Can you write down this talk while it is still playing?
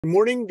Good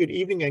morning, good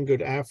evening, and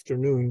good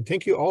afternoon.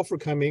 Thank you all for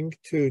coming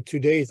to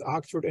today's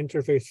Oxford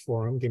Interfaith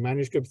Forum, the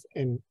Manuscripts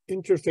and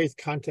Interfaith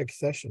Contexts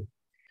session.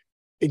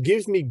 It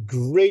gives me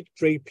great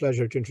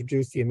pleasure to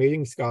introduce the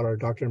amazing scholar,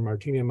 Dr.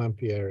 Martina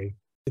Mampieri.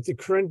 It's a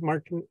current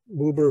Martin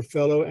Buber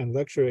Fellow and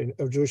lecturer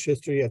of Jewish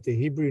history at the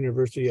Hebrew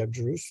University of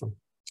Jerusalem.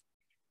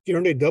 She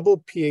earned a double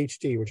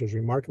PhD, which is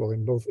remarkable,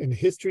 in both in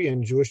history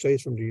and Jewish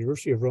studies from the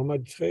University of Roma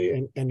and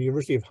the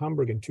University of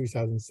Hamburg in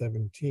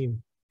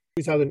 2017.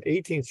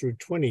 2018 through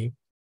 20,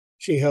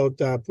 she held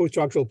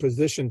postdoctoral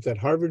positions at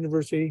Harvard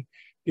University,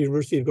 the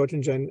University of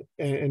Göttingen,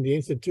 and the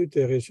Institut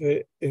de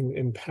Recherche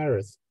in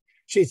Paris.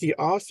 She's the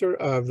author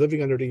of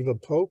Living Under the Evil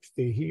Popes,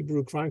 the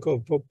Hebrew Chronicle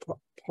of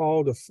Pope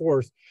Paul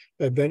IV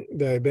by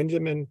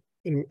Benjamin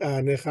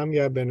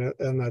Nehemiah ben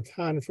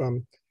Elnathan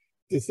from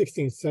the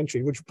 16th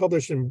century, which was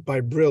published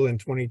by Brill in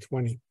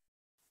 2020.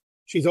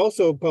 She's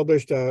also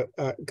published a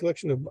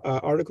collection of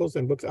articles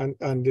and books on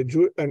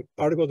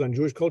articles on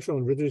Jewish cultural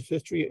and religious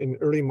history in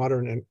early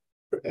modern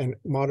and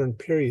modern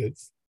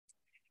periods.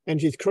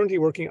 And she's currently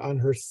working on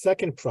her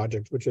second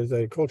project, which is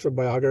a cultural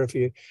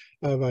biography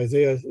of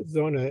Isaiah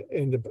Sonne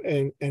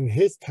and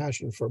his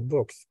passion for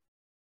books.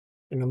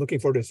 And I'm looking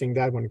forward to seeing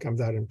that when it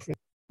comes out in print.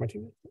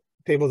 Martina, the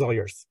table's all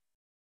yours.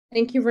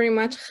 Thank you very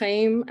much,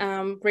 Chaim.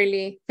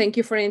 Really, thank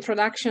you for the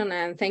introduction,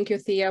 and thank you,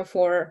 Thea,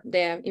 for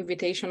the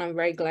invitation. I'm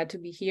very glad to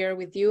be here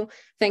with you.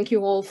 Thank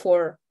you all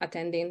for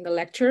attending the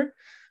lecture.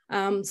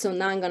 So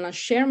now I'm going to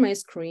share my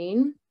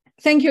screen.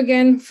 Thank you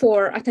again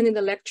for attending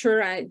the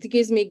lecture. It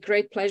gives me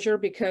great pleasure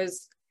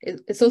because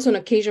it's also an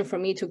occasion for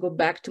me to go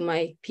back to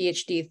my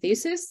PhD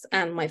thesis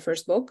and my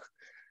first book,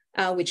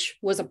 which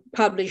was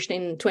published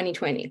in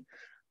 2020.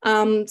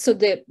 So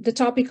the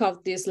topic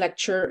of this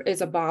lecture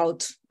is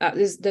about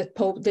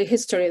the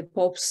history of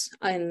popes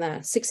in the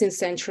 16th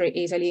century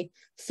Italy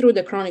through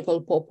the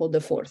Chronicle Pope Paul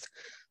IV.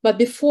 But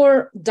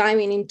before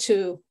diving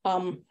into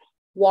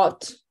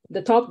what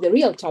the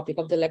real topic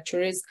of the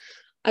lecture is,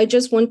 I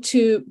just want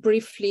to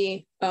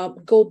briefly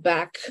go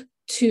back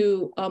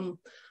to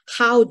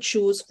how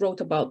Jews wrote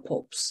about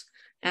popes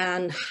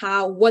and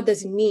what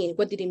does it mean?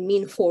 What did it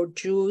mean for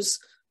Jews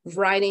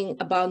writing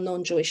about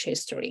non-Jewish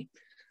history?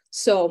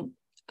 So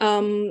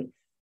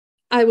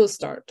I will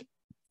start.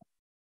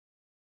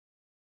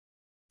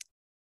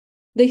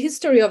 The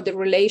history of the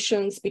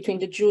relations between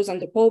the Jews and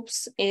the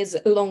popes is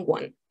a long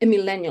one, a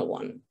millennial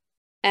one.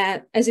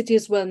 As it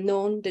is well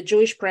known, the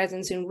Jewish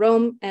presence in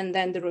Rome and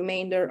then the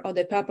remainder of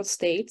the Papal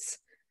States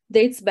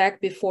dates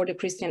back before the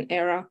Christian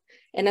era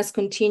and has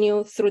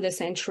continued through the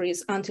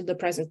centuries until the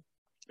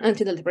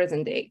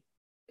present day.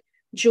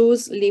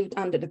 Jews lived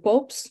under the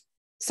popes.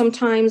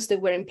 Sometimes they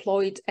were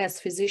employed as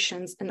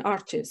physicians and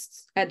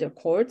artists at their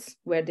courts,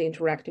 where they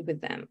interacted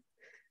with them.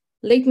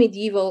 Late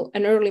medieval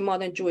and early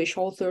modern Jewish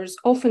authors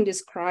often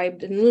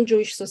described the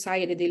non-Jewish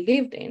society they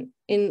lived in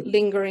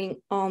lingering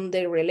on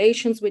their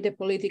relations with the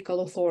political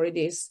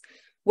authorities,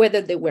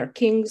 whether they were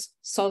kings,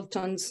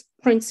 sultans,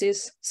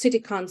 princes, city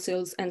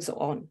councils, and so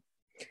on.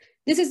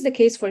 This is the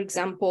case, for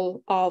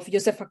example, of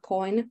Josefa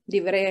Cohen,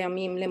 Divre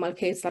ha-yamim le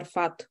Malkei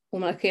Tzarfat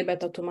u'Malkei Bet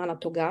Ottomana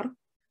Togar,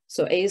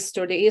 so the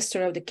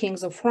history of the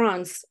kings of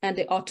France and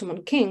the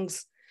Ottoman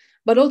kings,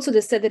 but also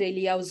the Seder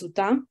Eliyahu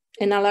Zuta,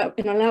 an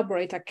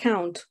elaborate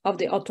account of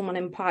the Ottoman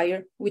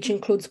Empire, which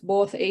includes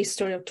both a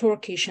history of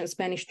Turkish and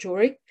Spanish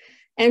Jewry,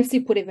 and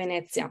Sipure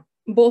Venezia,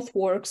 both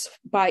works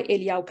by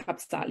Eliyahu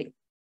Kapsali.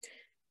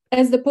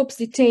 As the popes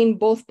detained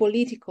both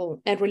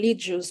political and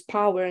religious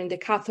power in the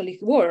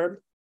Catholic world,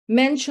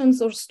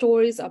 mentions or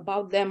stories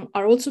about them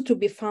are also to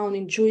be found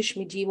in Jewish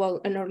medieval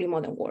and early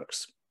modern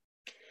works.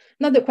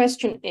 Now the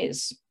question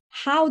is,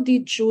 how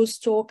did Jews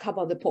talk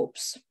about the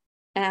popes?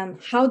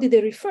 And how did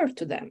they refer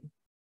to them?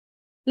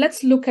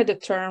 Let's look at the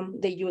term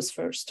they use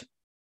first.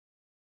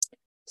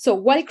 So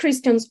while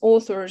Christian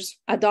authors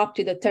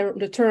adopted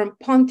the term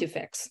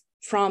pontifex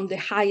from the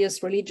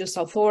highest religious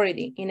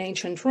authority in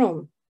ancient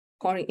Rome,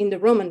 in the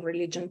Roman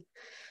religion,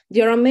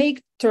 the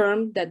Aramaic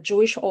term that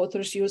Jewish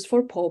authors use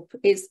for pope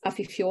is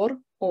ha-apifior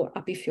or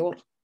ha-apifior.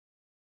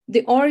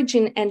 The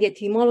origin and the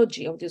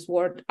etymology of this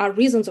word are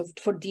reasons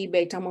for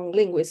debate among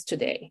linguists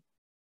today.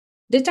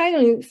 The title,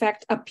 in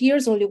fact,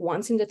 appears only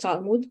once in the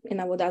Talmud, in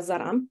Avodah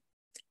Zarah,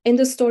 in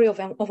the story of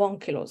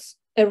Onkelos,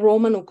 a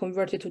Roman who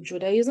converted to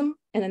Judaism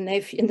and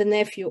the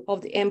nephew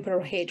of the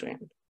Emperor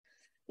Hadrian.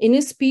 In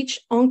his speech,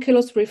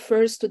 Onkelos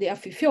refers to the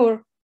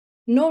ha-apifior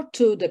not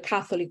to the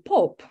Catholic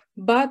Pope,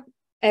 but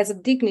as a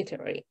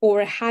dignitary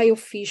or a high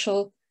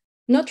official,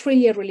 not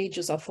really a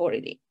religious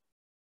authority.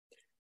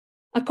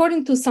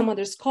 According to some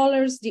other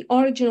scholars, the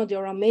origin of the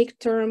Aramaic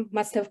term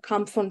must have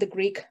come from the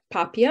Greek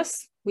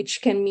papias,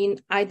 which can mean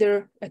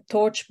either a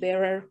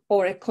torchbearer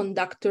or a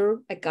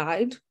conductor, a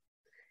guide.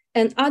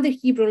 And other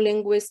Hebrew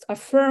linguists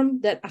affirm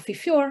that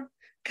ha-apifior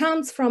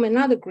comes from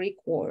another Greek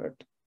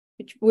word,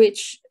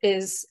 which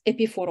is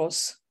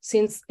epiphoros,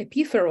 since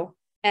epiphero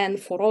and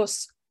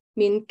phoros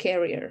mean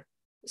carrier,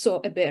 so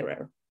a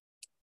bearer.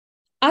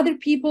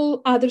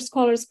 Other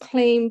scholars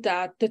claim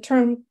that the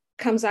term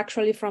comes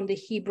actually from the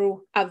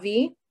Hebrew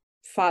avi,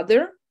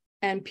 father,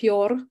 and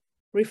pior,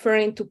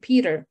 referring to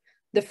Peter,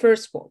 the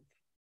first pope.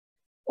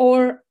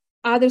 Or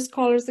other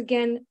scholars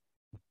again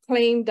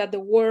claim that the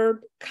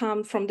word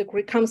comes from the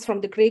Greek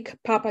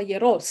papa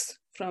hieros,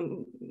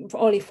 from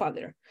Holy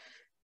Father.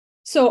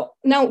 So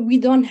now we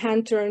don't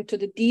enter into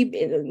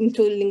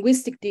into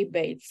linguistic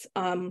debates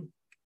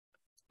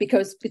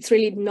because it's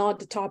really not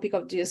the topic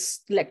of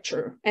this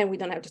lecture and we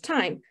don't have the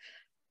time.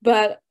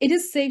 But it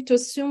is safe to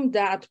assume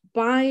that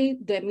by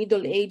the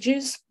Middle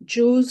Ages,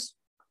 Jews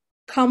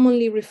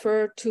commonly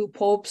refer to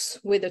popes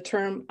with the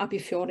term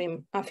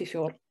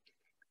ha-apifior.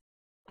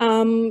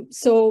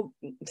 So,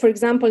 for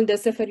example, in the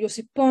Sefer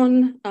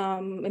Yosipon,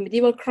 a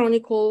medieval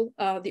chronicle,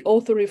 the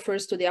author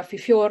refers to the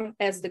ha-apifior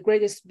as the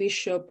greatest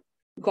bishop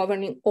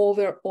governing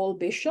over all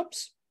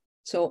bishops,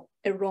 so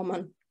a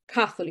Roman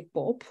Catholic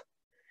pope.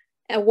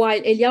 And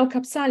while Eliyahu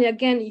Kapsali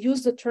again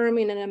used the term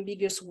in an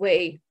ambiguous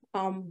way,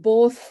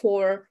 both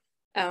for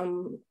a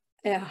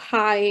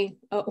high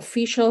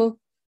official,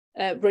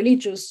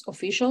 religious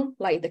official,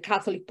 like the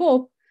Catholic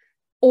Pope,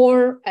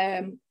 or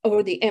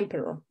the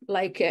emperor,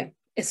 like a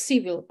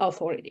civil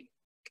authority.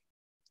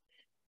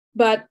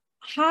 But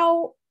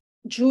how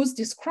Jews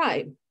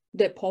describe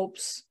the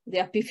popes, the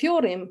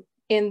apifiorim,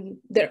 in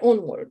their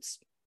own words?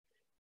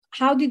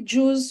 How did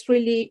Jews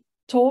really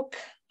talk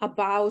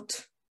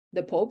about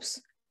the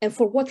popes, and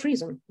for what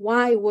reason?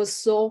 Why it was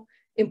so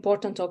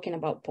important talking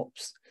about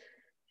popes?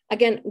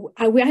 Again,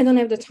 I don't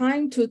have the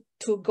time to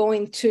go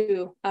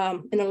into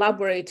an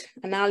elaborate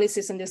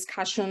analysis and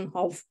discussion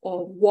of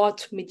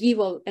what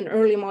medieval and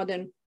early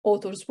modern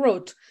authors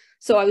wrote.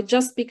 So I would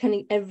just pick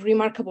a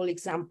remarkable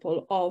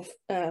example of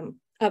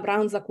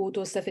Abraham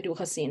Zacuto's Sefer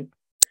Yuchasin.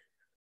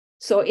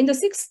 So in the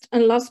sixth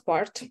and last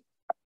part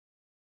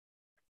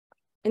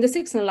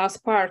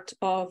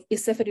of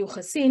his Sefer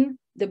Yuchasin,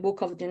 the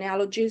book of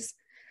genealogies,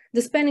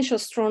 the Spanish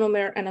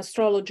astronomer and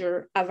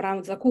astrologer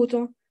Abraham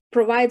Zacuto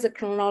provides a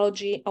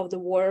chronology of the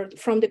world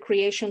from the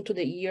creation to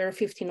the year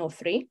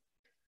 1503,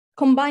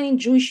 combining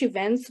Jewish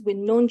events with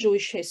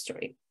non-Jewish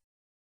history.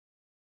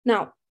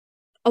 Now,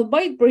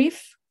 albeit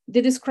brief,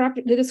 the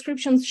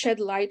descriptions shed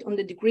light on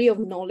the degree of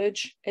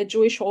knowledge a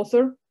Jewish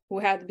author who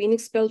had been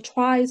expelled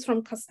twice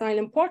from Castile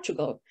and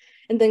Portugal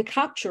and then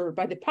captured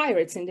by the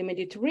pirates in the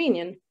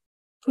Mediterranean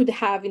could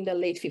have in the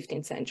late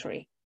 15th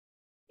century.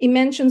 He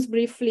mentions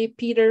briefly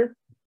Peter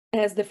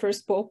as the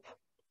first pope,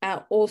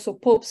 also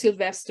Pope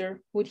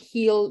Sylvester, who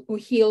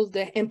healed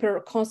the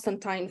Emperor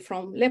Constantine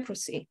from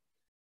leprosy.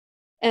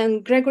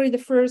 And Gregory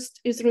I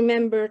is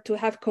remembered to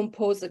have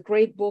composed a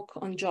great book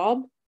on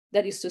Job,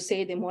 that is to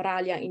say, the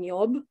Moralia in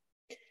Job,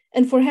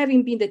 and for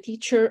having been the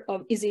teacher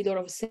of Isidore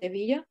of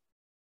Sevilla,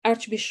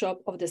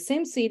 Archbishop of the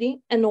same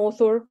city and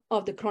author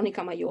of the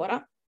Chronica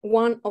Maiora,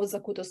 one of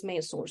Zacuto's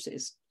main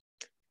sources.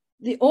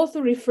 The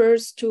author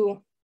refers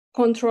to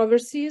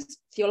controversies,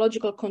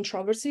 theological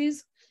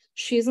controversies,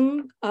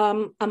 schism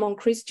among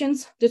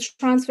Christians, the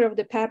transfer of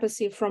the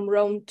papacy from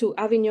Rome to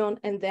Avignon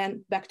and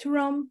then back to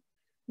Rome,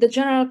 the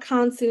general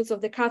councils of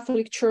the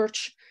Catholic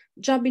Church,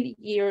 Jubilee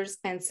years,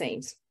 and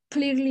saints,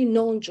 clearly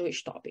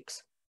non-Jewish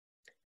topics.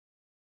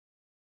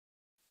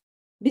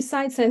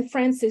 Besides St.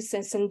 Francis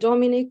and St.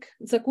 Dominic,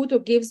 Zacuto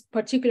gives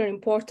particular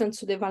importance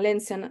to the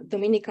Valencian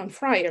Dominican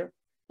friar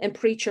and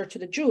preacher to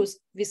the Jews,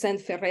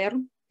 Vicente Ferrer,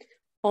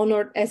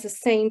 honored as a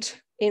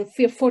saint in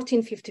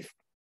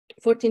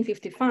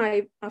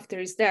 1455 after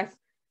his death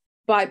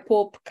by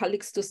Pope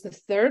Calixtus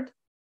III,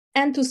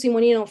 and to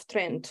Simonino of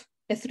Trent,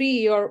 a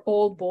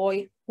 3-year-old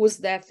boy whose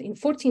death in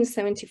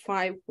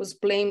 1475 was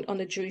blamed on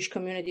the Jewish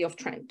community of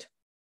Trent.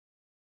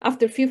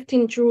 After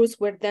 15 Jews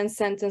were then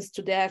sentenced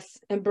to death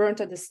and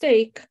burnt at the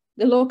stake,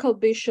 the local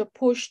bishop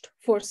pushed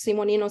for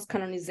Simonino's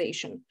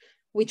canonization,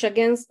 which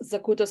against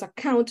Zacuto's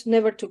account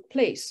never took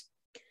place.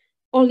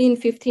 Only in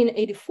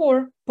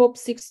 1584, Pope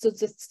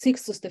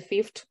Sixtus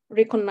V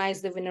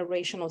recognized the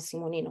veneration of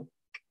Simonino.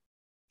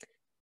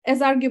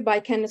 As argued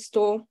by Kenneth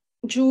Stowe,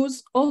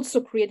 Jews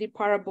also created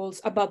parables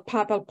about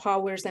papal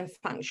powers and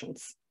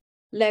functions.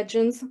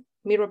 Legends,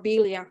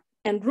 mirabilia,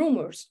 and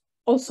rumors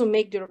also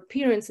make their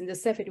appearance in the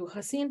Sefer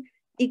Yuchasin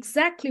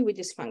exactly with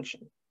this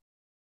function.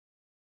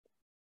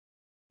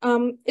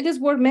 It is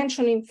worth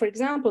mentioning, for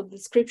example, the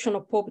description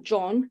of Pope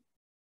John,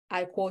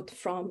 I quote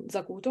from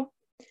Zacuto,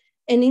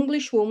 an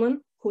English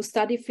woman who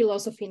studied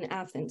philosophy in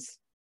Athens.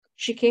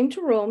 She came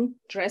to Rome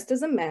dressed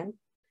as a man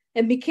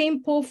and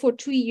became Pope for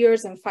 2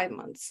 years and 5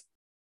 months.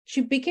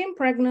 She became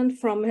pregnant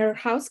from her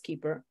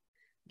housekeeper,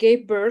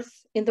 gave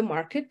birth in the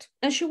market,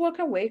 and she walked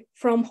away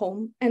from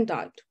home and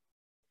died.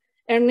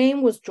 Her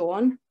name was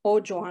Joan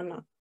or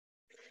Joanna.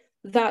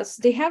 Thus,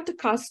 they have the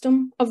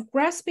custom of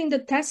grasping the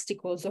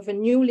testicles of a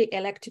newly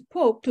elected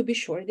Pope to be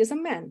sure it is a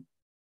man.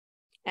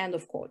 End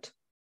of quote.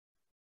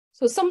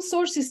 So some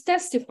sources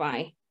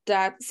testify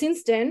that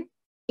since then,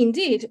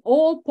 indeed,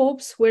 all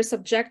popes were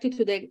subjected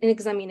to an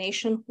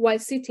examination while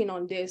sitting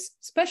on this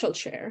special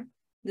chair,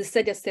 the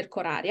sedia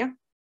stercoraria,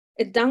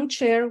 a dung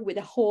chair with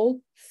a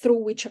hole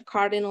through which a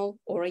cardinal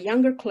or a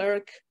younger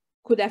clerk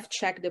could have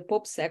checked the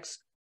pope's sex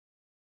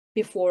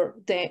before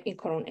the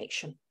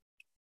incoronation.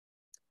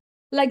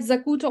 Like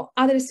Zacuto,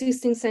 other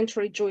 16th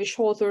century Jewish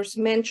authors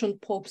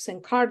mentioned popes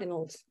and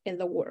cardinals in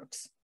the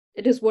works.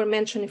 It is worth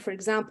mentioning, for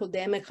example, the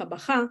Emek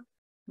HaBacha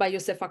by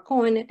Yosef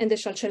HaKohen and the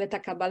Shalshelet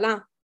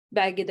HaKabbalah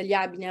by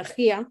Gedalia ben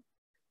Yachia,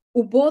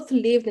 who both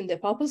lived in the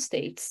Papal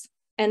States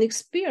and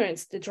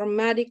experienced the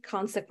dramatic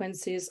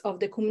consequences of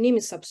the Cum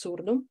Nimis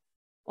Absurdum,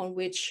 on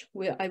which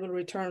I will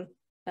return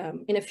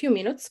in a few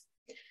minutes,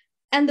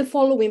 and the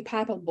following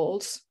papal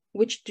bulls,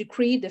 which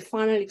decreed the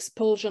final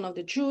expulsion of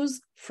the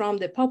Jews from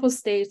the Papal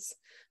States,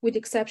 with the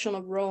exception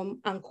of Rome,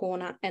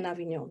 Ancona, and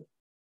Avignon.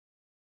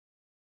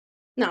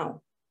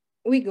 Now,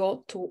 we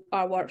go to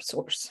our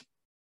source.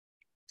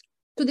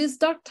 To this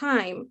dark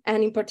time,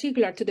 and in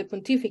particular to the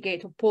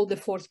pontificate of Paul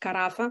IV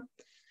Carafa,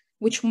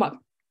 which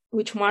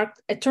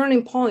marked a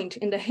turning point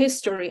in the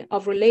history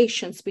of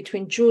relations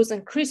between Jews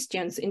and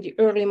Christians in the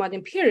early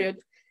modern period,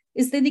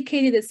 is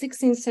dedicated the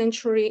 16th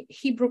century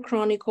Hebrew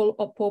Chronicle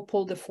of Pope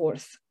Paul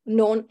IV,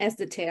 known as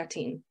the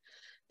Teatino,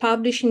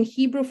 published in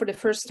Hebrew for the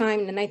first time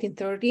in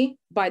 1930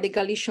 by the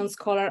Galician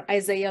scholar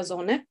Isaiah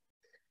Sonne,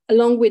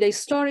 along with a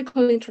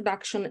historical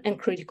introduction and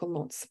critical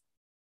notes.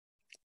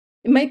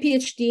 In my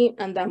PhD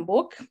and then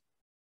book,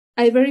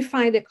 I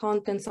verified the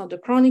contents of the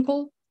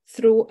Chronicle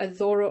through a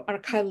thorough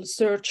archival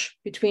search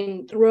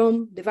between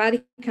Rome, the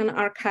Vatican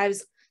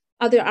archives,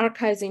 other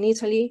archives in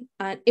Italy,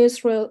 and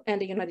Israel and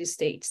the United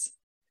States.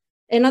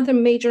 Another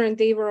major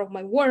endeavor of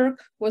my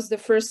work was the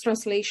first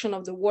translation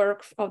of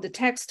the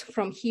text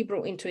from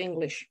Hebrew into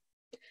English.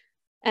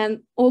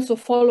 And also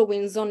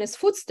following Sonne's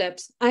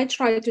footsteps, I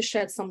tried to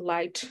shed some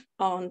light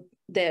on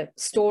the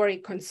story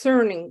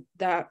concerning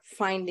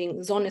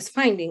Sonne's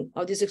finding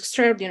of this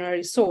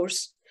extraordinary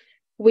source,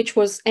 which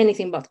was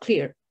anything but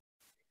clear.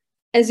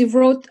 As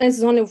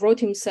Sonne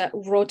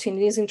wrote in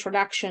his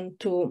introduction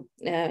to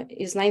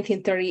his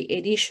 1930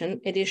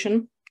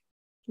 edition,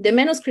 the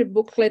manuscript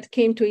booklet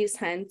came to his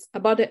hands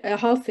about a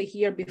half a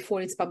year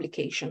before its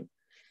publication.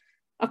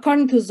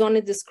 According to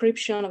Sonne's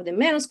description of the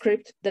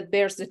manuscript that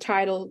bears the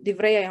title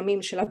Divre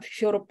ha-yamim shel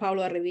ha-apifior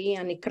Paolo ha-revi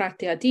ha-niqra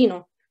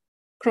Teatino,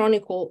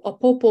 Chronicle of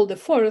Pope Paul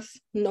IV,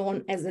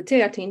 known as the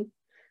Teatino,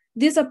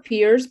 this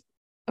appears,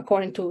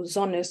 according to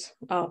Sonne's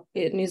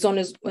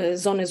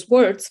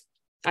words,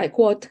 I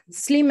quote,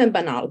 slim and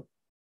banal.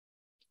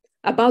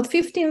 About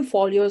 15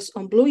 folios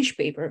on bluish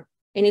paper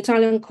in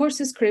Italian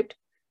cursive script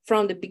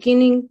from the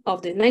beginning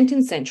of the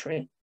 19th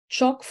century,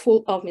 chock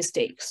full of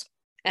mistakes,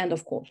 end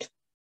of quote.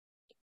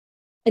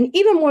 And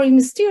even more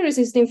mysterious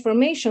is the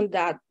information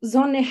that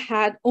Sonne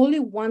had only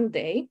one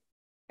day,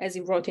 as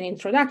he wrote in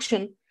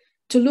introduction,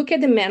 to look at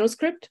the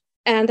manuscript,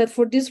 and that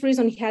for this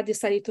reason he had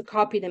decided to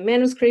copy the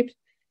manuscript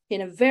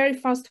in a very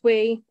fast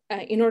way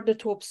in order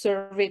to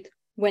observe it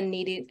when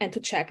needed and to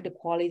check the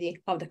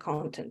quality of the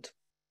content.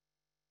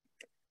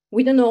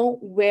 We don't know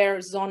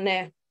where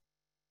Sonne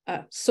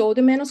saw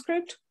the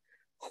manuscript,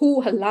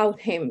 who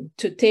allowed him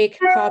to take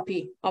a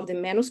copy of the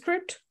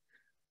manuscript.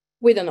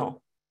 We don't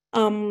know.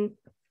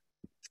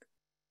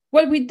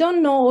 Well, we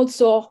don't know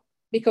also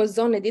because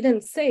Sonne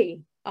didn't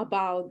say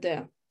about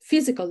the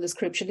physical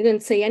description,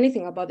 didn't say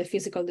anything about the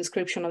physical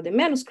description of the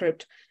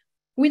manuscript.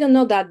 We don't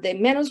know that the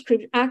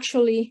manuscript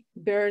actually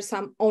bears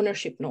some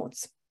ownership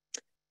notes.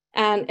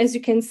 And as you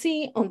can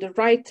see on the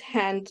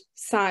right-hand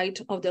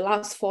side of the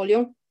last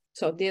folio,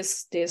 so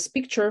this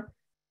picture,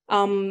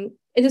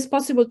 it is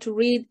possible to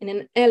read in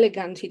an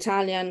elegant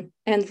Italian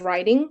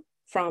handwriting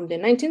from the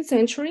 19th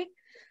century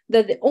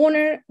that the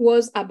owner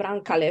was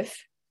Abraham Calef,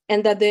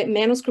 and that the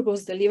manuscript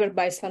was delivered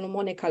by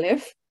Salomone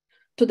Calef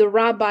to the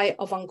rabbi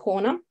of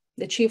Ancona,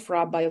 the chief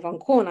rabbi of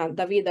Ancona,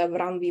 Davide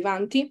Avram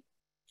Vivanti,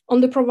 on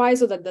the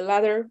proviso that the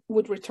latter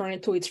would return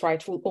it to its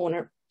rightful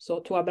owner, so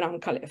to Abraham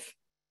Calef.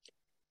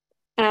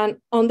 And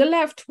on the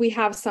left, we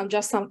have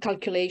just some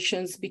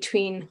calculations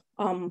between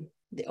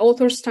the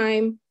author's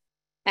time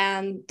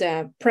and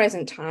the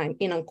present time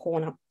in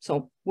Ancona.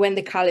 So when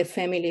the Calef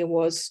family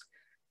was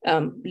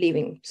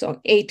living, so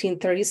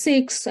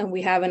 1836, and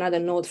we have another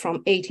note from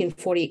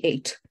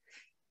 1848.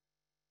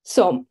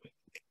 So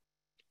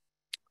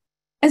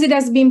as it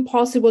has been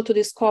possible to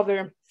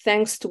discover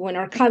thanks to an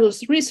archival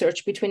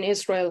research between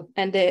Israel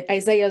and the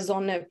Isaiah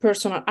Sonne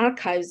personal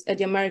archives at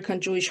the American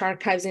Jewish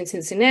Archives in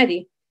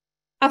Cincinnati,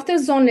 after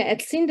Sonne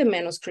had seen the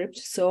manuscript,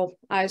 so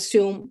I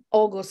assume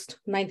August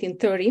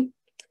 1930,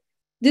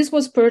 this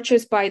was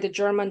purchased by the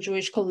German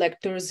Jewish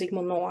collector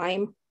Zygmunt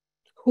Noaim,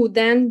 who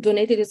then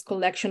donated his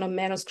collection of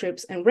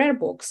manuscripts and rare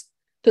books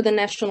to the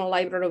National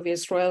Library of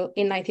Israel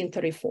in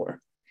 1934,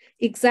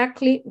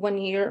 exactly 1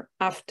 year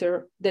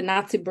after the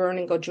Nazi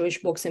burning of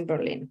Jewish books in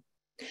Berlin.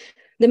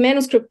 The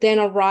manuscript then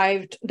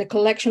arrived, the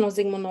collection of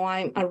Zygmunt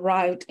Noaim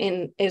arrived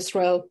in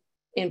Israel,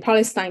 in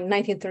Palestine in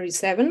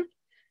 1937,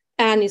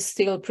 and is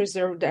still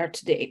preserved there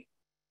today.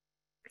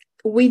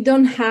 We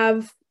don't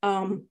have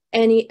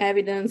any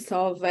evidence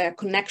of a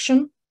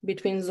connection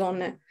between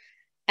Sonne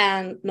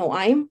and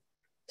Noaim.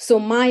 So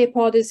my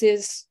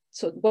hypothesis,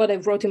 so what I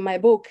wrote in my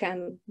book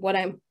and what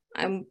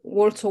I'm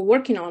also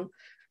working on,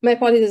 my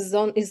hypothesis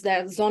is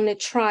that Sonne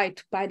tried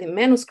to buy the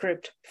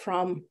manuscript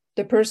from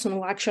the person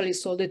who actually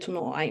sold it to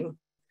Noaim.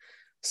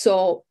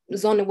 So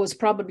Sonne was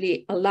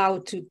probably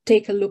allowed to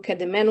take a look at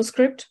the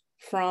manuscript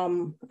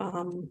from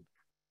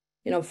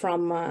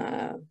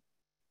the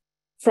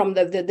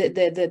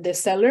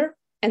seller,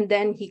 and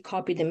then he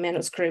copied the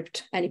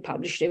manuscript and he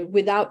published it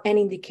without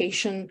any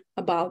indication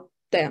about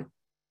the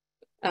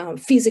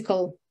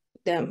physical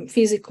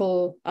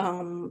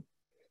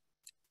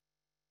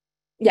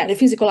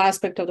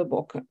aspect of the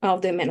book,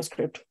 of the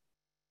manuscript.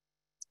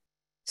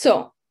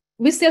 So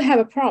we still have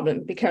a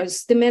problem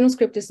because the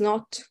manuscript is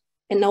not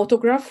an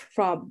autograph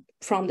from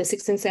the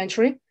 16th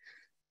century.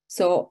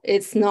 So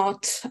it's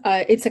not,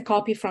 it's a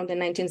copy from the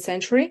 19th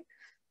century.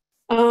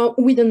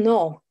 We don't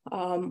know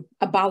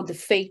about the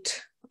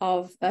fate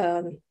of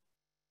the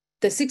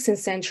 16th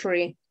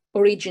century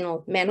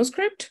original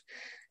manuscript.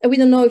 And we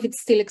don't know if it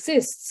still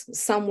exists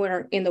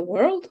somewhere in the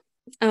world.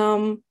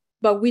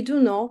 But we do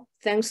know,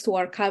 thanks to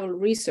archival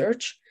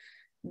research,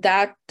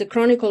 that the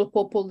Chronicle of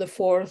Pope Paul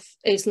IV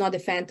is not a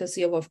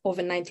fantasy of a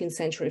 19th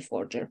century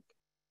forger.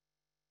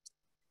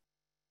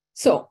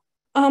 So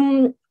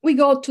we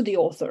go to the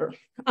author.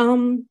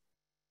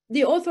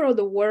 The author of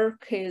the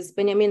work is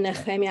Benjamin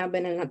Nehemiah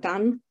ben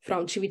Elnathan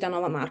from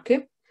Civitanova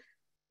Marche,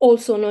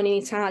 also known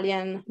in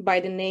Italian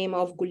by the name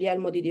of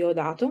Guglielmo di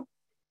Diodato,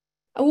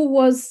 who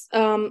was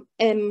a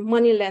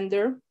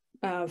moneylender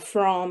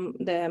from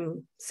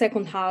the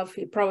second half.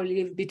 He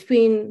probably lived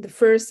between the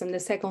first and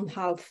the second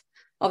half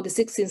of the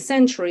 16th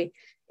century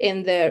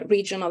in the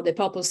region of the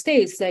Papal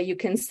States that you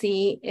can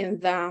see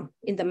in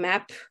the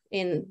map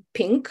in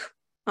pink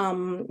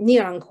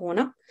near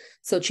Ancona.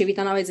 So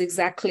Civitanova is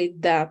exactly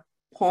the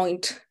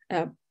point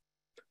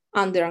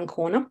under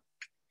Ancona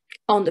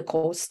on the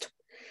coast.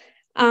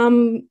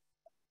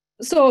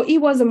 So he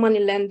was a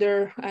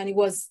moneylender and he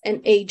was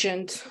an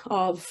agent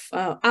of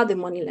other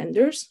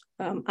moneylenders,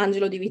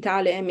 Angelo di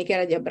Vitale and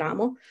Michele di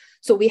Abramo.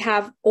 So we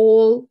have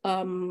all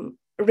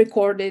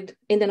recorded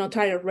in the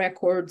notarial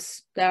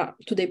records that are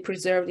today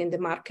preserved in the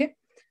Marche.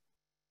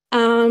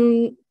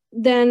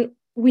 Then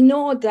we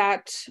know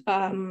that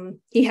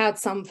he had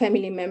some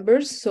family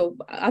members. So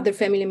other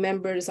family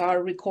members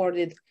are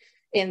recorded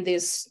in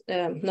these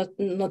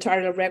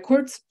notarial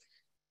records.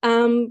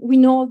 We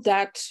know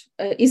that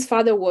his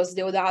father was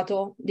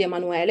Deodato di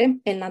Emanuele,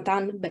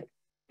 Elnathan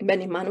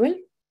ben Emanuel,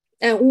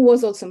 who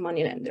was also a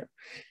moneylender.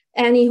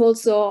 And he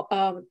also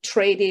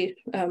traded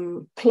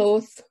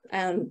clothes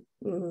and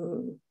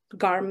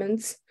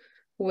garments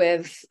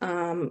with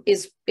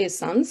his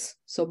sons,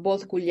 so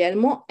both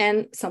Guglielmo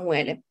and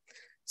Samuele,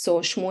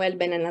 so Shmuel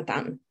ben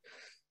Elnathan.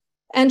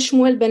 And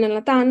Shmuel ben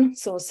Elnathan,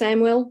 so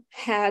Samuel,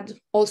 had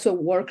also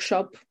a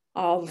workshop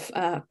of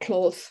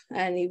cloth,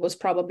 and he was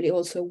probably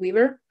also a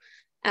weaver.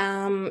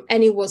 And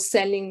he was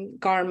selling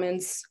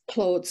garments,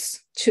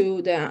 clothes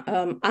to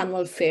the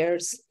annual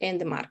fairs in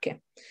the Marche.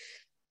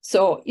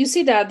 So you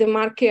see that the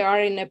Marche are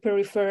in a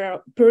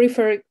peripheral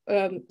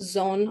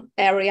zone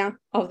area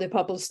of the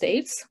Papal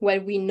States,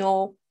 where we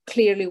know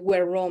clearly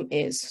where Rome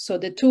is. So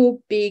the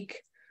two big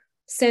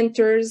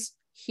centers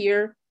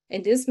here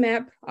in this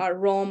map are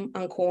Rome,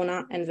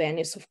 Ancona, and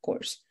Venice, of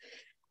course.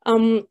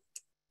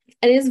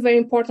 And it's very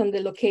important,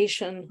 the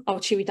location of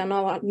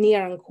Civitanova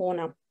near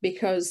Ancona,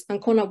 because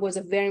Ancona was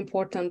a very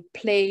important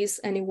place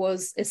and it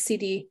was a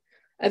city,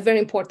 a very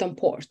important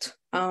port.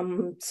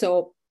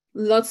 So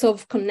lots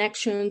of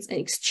connections and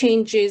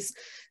exchanges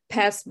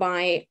passed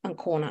by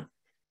Ancona.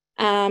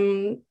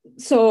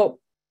 So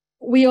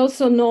we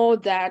also know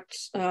that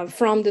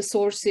from the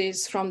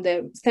sources,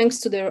 thanks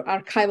to the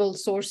archival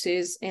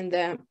sources in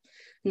the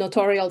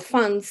notarial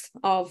funds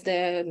of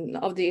the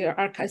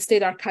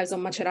State Archives of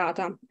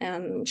Macerata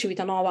and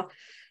Civitanova,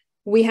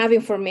 we have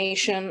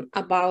information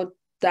about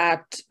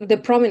the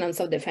provenance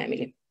of the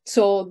family.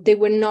 So they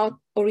were not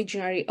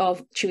originary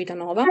of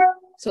Civitanova.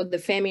 So the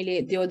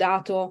family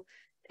Deodato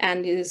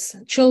and his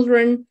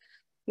children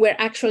were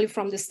actually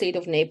from the state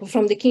of Naples,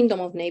 from the Kingdom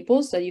of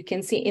Naples, that you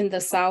can see in the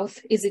south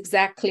is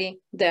exactly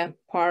the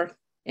part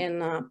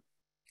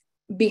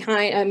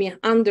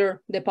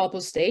under the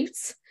Papal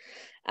States.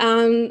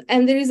 And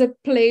there is a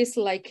place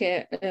like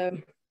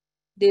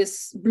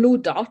this blue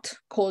dot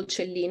called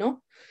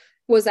Cellino,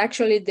 was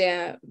actually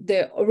the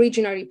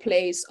originary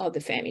place of the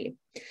family.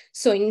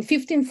 So in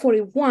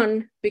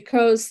 1541,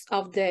 because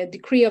of the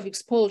decree of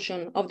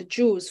expulsion of the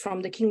Jews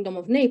from the Kingdom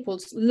of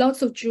Naples,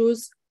 lots of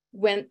Jews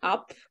went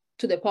up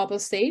to the Papal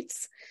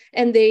States,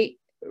 and they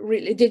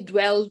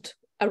dwelled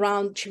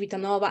around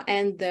Civitanova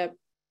and the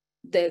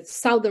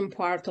southern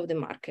part of the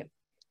Marche.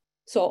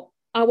 So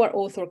our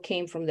author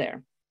came from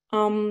there.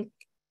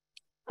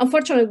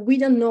 Unfortunately, we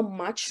don't know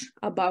much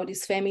about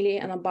his family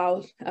and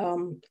about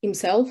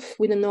himself.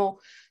 We don't know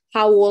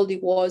how old he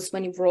was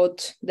when he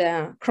wrote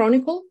the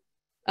Chronicle.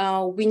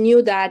 We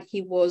knew that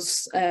he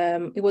was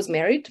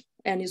married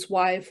and his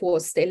wife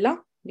was Stella,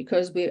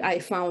 because I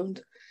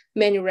found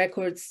many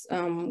records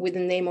with the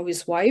name of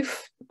his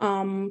wife.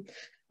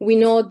 We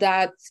know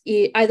that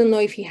I don't know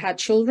if he had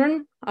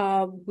children.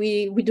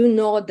 We do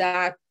know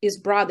that his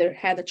brother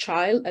had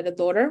a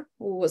daughter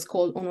who was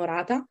called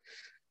Onorata.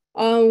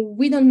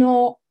 We don't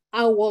know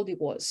how old he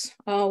was.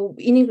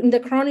 In the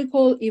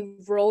Chronicle, he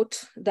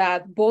wrote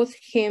that both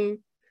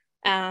him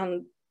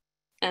and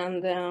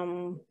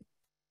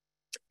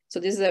so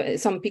this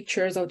is some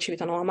pictures of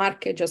Civitanova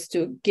Marche, just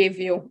to give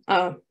you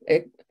a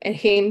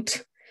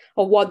hint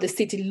of what the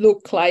city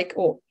looked like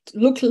or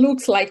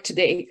looks like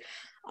today.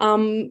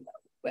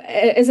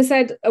 As I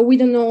said, we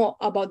don't know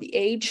about the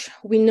age.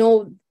 We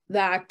know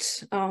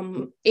that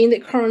in the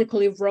Chronicle,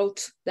 he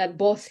wrote that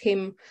both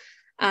him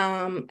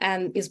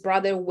and his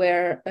brother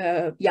were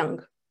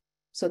young.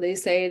 So they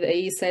say that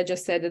he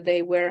just said that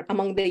they were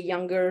among the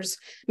youngers,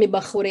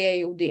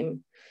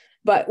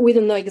 but we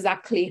don't know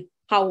exactly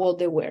how old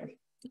they were.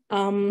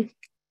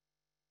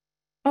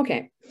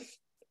 Okay.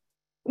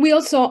 We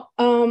also,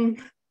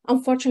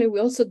 unfortunately, we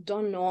also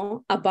don't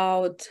know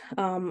about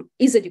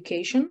his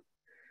education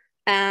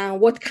and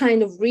what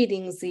kind of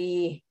readings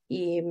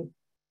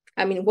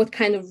what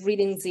kind of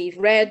readings he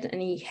read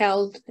and he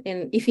held,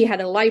 and if he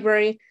had a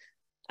library.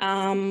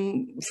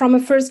 From a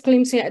first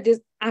glimpse at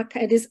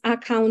this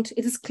account,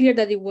 it is clear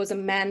that he was a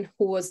man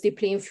who was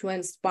deeply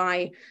influenced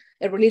by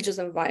a religious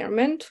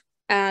environment,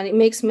 and it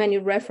makes many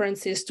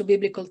references to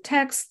biblical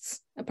texts,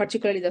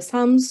 particularly the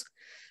Psalms,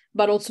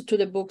 but also to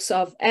the books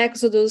of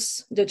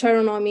Exodus,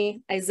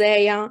 Deuteronomy,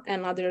 Isaiah,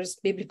 and others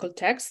biblical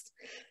texts.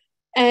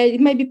 And it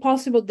may be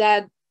possible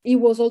that he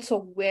was also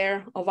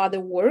aware of other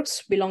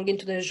works belonging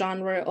to the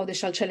genre of the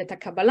Shalchelet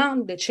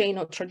Kabbalah, the chain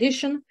of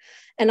tradition,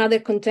 and other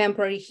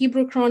contemporary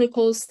Hebrew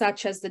chronicles,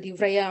 such as the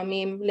Divre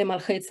ha-yamim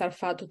lemalchei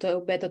Tzarfat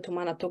u'teubeta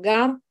tumana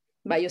togar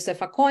by Yosef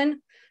HaKohen,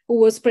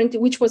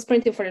 which was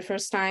printed for the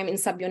first time in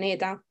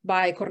Sabioneta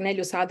by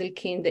Cornelius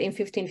Adelkind in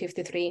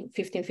 1553,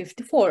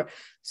 1554.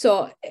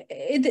 So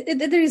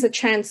there is a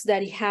chance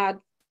that he had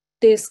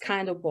this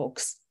kind of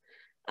books.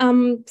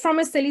 From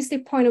a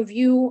stylistic point of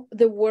view,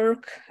 the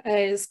work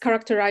is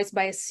characterized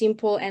by a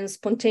simple and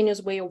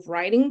spontaneous way of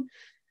writing,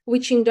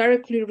 which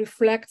indirectly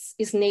reflects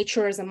his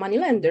nature as a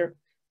moneylender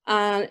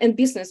and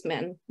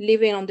businessman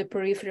living on the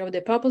periphery of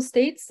the Papal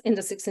States in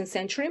the 16th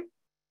century,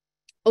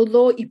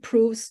 although he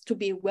proves to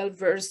be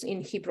well-versed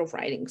in Hebrew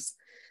writings.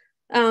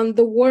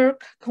 The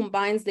work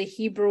combines the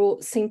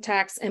Hebrew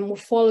syntax and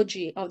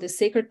morphology of the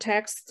sacred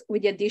text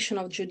with the addition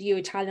of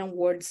Judeo-Italian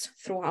words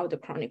throughout the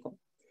Chronicle.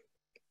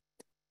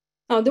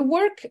 The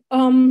work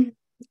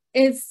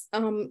is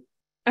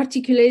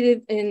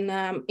articulated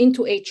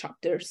into 8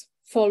 chapters,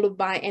 followed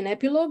by an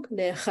epilogue,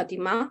 the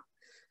Khatima,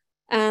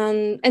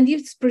 and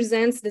this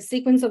presents the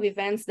sequence of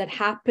events that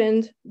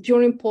happened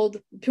during Paul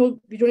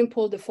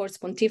IV's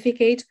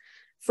pontificate,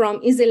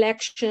 from his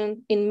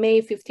election in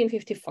May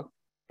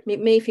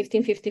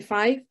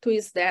 1555 to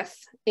his death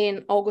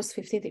in August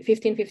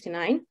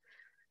 1559,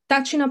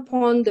 touching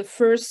upon the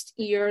first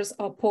years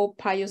of Pope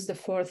Pius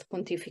IV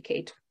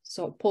pontificate,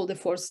 so Paul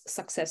IV's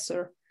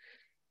successor.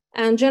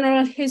 And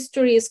general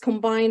history is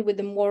combined with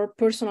the more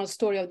personal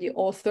story of the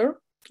author,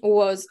 who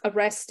was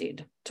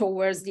arrested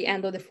towards the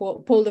end of the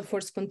Paul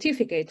IV's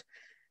pontificate,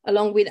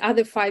 along with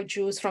other 5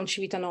 Jews from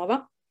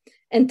Civitanova,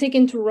 and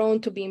taken to Rome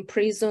to be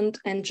imprisoned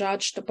and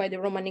judged by the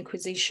Roman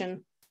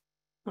Inquisition.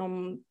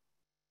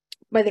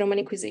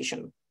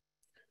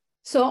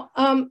 So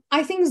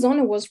I think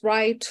Sonne was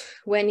right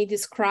when he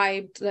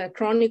described the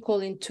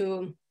Chronicle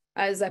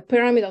as a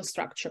pyramidal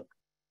structure.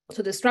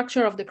 So the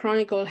structure of the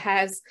Chronicle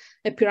has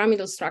a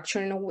pyramidal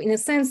structure in a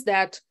sense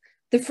that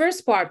the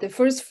first part, the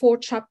first 4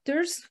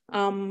 chapters,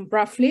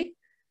 roughly,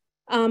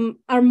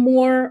 are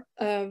more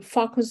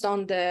focused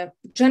on the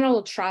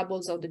general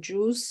troubles of the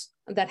Jews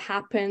that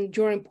happened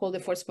during Paul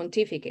IV's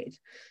pontificate,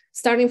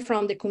 starting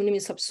from the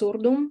Communimis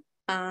Absurdum,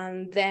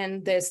 and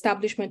then the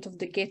establishment of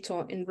the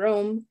ghetto in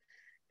Rome,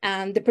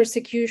 and the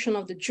persecution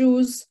of the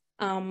Jews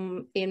at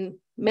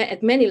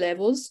many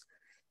levels,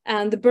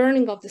 and the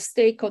burning of the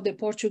stake of the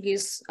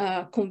Portuguese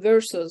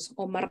conversos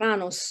or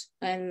marranos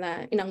in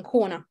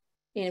Ancona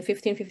in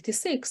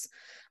 1556,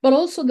 but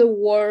also the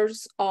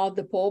wars of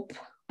the Pope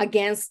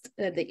against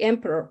the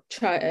Emperor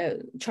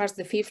Charles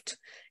V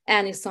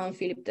and his son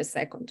Philip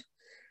II.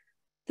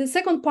 The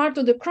second part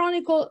of the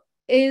Chronicle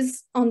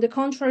is, on the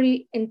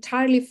contrary,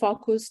 entirely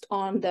focused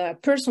on the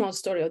personal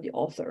story of the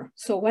author.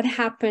 So what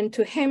happened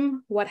to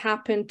him, what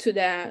happened to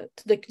the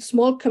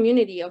small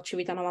community of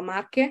Civitanova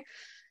Marche,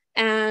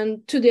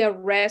 and to the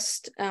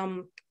arrest.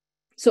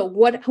 So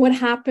what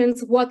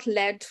happens, what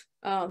led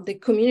the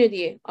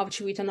community of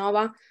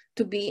Civitanova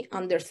to be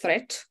under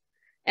threat.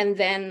 And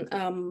then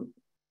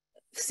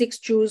 6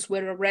 Jews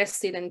were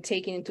arrested and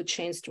taken into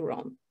chains to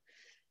Rome.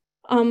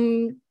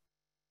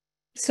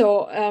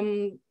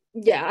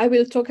 Yeah, I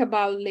will talk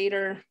about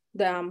later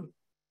the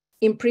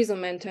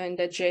imprisonment in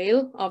the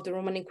jail of the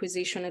Roman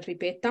Inquisition at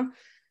Ripetta,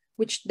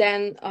 which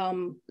then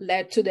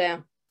led to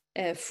the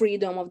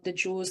freedom of the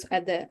Jews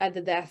at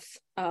the death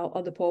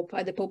of the Pope,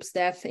 at the Pope's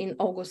death in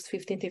August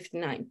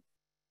 1559.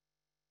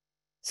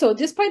 So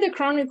despite the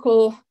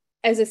Chronicle,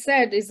 as I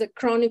said, is a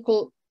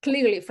chronicle,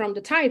 clearly from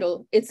the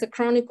title, it's a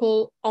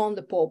chronicle on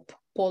the Pope,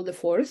 Paul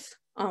IV.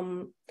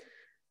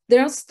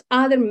 There's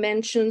other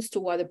mentions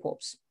to other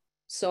popes.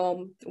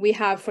 So we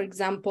have, for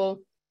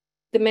example,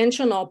 the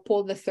mention of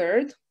Paul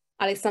III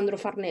Alessandro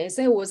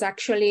Farnese, was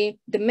actually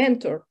the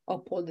mentor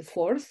of Paul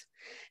IV.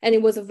 And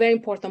it was a very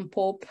important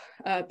pope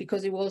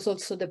because it was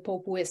also the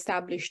pope who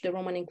established the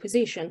Roman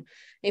Inquisition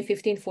in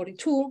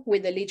 1542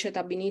 with the Licet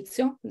ab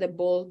initio, the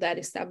bull that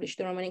established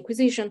the Roman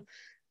Inquisition,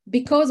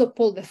 because of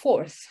Paul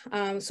IV.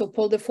 So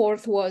Paul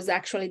IV was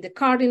actually the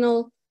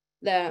cardinal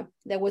who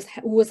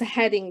was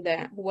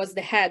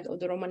the head of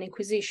the Roman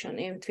Inquisition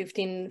in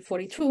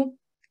 1542.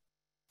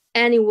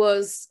 And it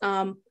was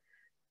Paul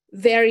IV,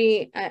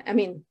 the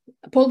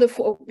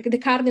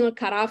Cardinal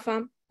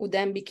Carafa, who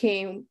then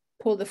became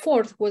Paul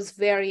IV, was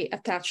very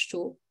attached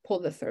to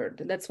Paul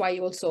III. That's why he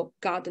also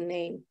got the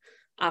name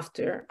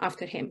after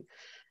him.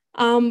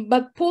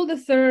 But Paul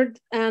III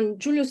and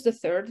Julius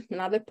III,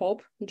 another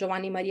pope,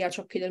 Giovanni Maria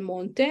Ciocchi del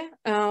Monte,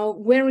 are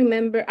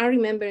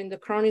remember in the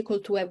Chronicle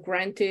to have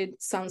granted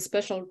some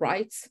special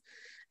rights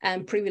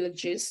and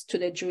privileges to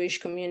the Jewish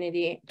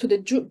community, to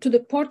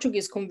the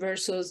Portuguese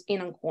conversos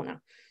in Ancona.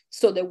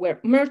 So there were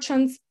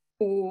merchants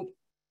who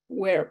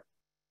were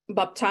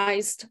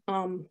baptized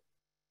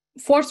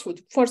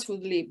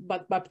forcefully,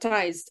 but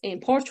baptized in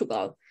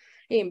Portugal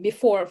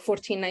before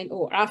 1490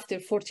 or after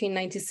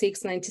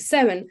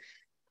 1496-97.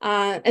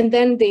 And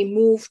then they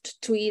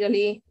moved to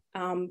Italy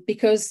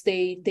because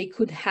they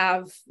could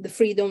have the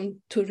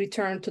freedom to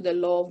return to the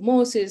law of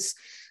Moses.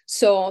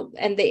 So,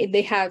 and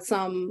they had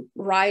some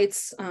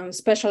rights,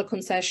 special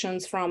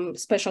concessions from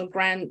special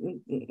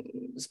agreements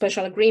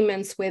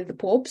with the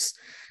popes.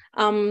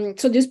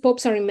 So these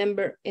popes are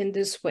remembered in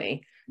this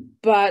way.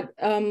 But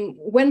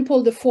when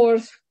Paul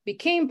IV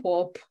became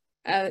pope,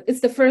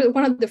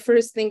 one of the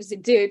first things he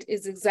did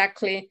is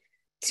exactly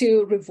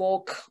to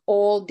revoke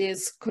all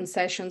these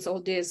concessions,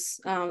 all these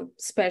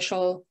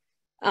special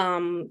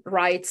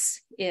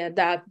rights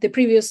that the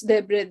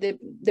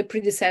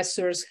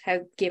predecessors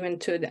had given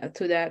to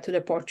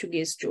the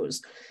Portuguese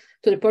Jews,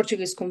 to the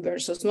Portuguese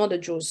conversos, not the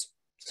Jews.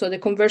 So the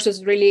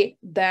conversos really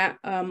that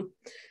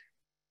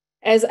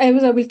as I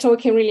will be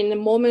talking really in a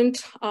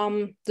moment,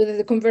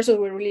 the conversos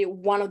were really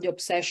one of the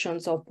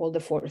obsessions of Paul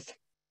IV.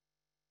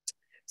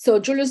 So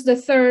Julius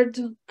III,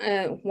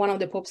 one of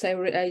the popes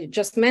I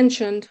just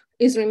mentioned,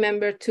 is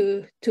remembered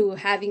to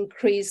have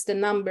increased the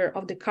number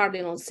of the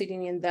cardinals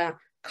sitting in the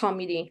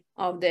committee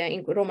of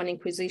the Roman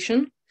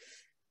Inquisition.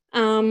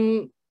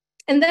 And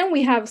then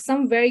we have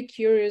some very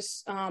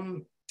curious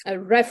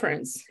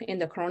reference in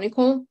the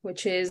Chronicle,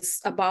 which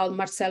is about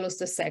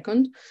Marcellus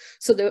II.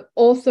 So the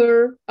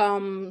author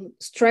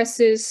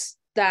stresses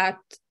that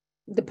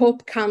the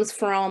Pope comes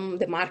from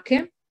the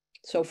Marche,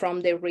 so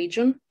from the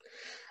region,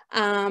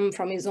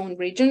 from his own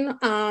region,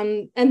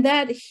 and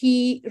that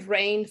he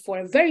reigned for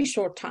a very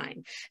short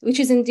time,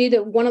 which is indeed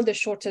one of the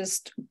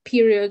shortest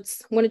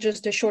periods, one of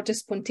just the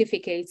shortest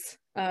pontificates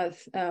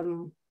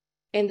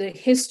in the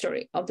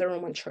history of the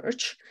Roman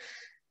Church,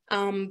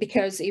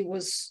 because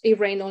he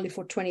reigned only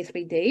for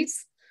 23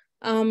 days.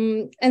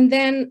 And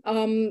then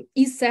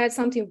he said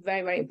something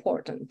very, very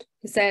important.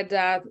 He said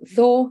that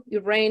though he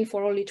reigned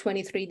for only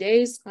 23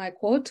 days, I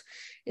quote,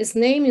 his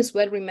name is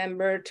well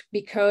remembered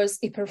because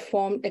he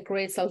performed a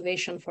great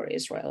salvation for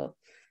Israel.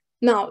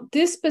 Now,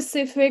 this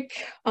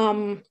specific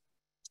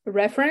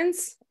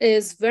reference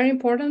is very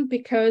important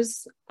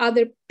because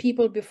other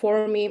people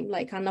before me,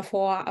 like Anna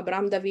Foa,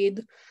 Abraham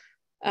David,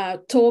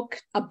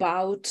 talk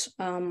about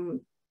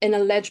an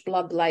alleged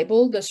blood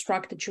libel that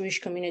struck the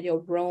Jewish community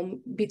of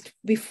Rome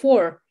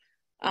before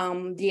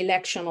the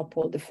election of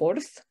Paul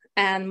IV.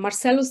 And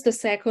Marcellus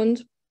II,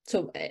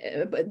 so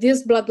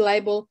this blood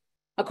libel,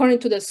 according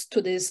to this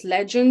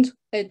legend,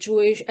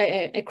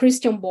 a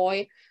Christian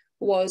boy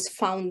was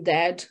found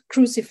dead,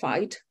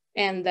 crucified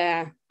in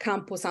the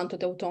Campo Santo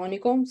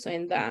Teutonico, so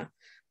in the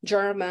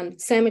German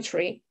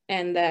cemetery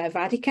in the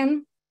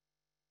Vatican.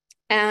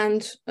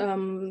 And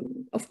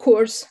of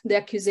course, the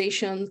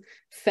accusation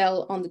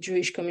fell on the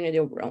Jewish community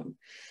of Rome.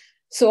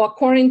 So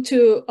according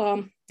to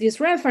this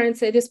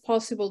reference, it is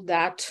possible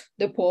that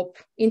the Pope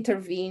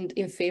intervened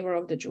in favor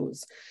of the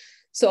Jews.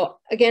 So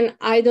again,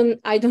 I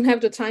don't have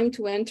the time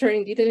to enter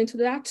in detail into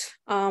that,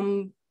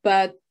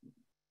 but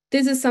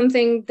this is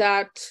something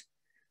that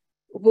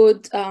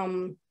would,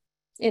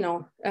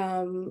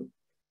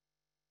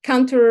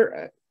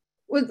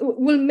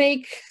 will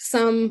make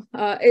some,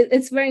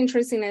 it's very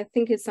interesting. I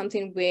think it's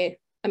something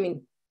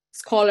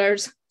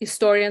scholars,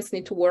 historians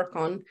need to work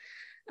on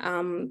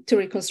to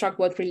reconstruct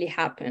what really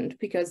happened,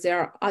 because there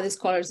are other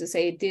scholars that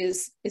say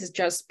this is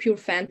just pure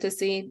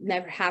fantasy,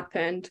 never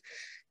happened.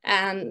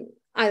 And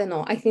I don't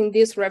know, I think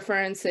this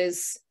reference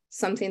is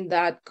something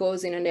that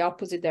goes in the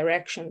opposite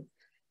direction.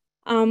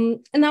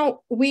 And now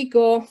we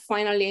go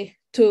finally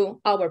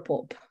to our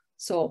Pope.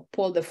 So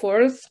Paul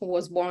IV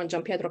was born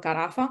Gian Pietro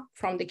Carafa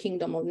from the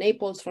Kingdom of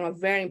Naples, from a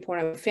very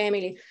important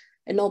family,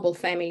 a noble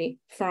family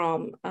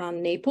from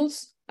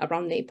Naples,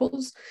 around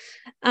Naples.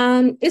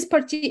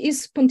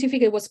 His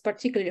pontificate was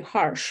particularly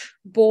harsh,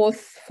 both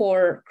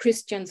for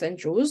Christians and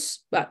Jews,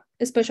 but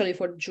especially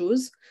for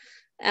Jews,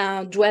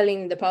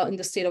 dwelling in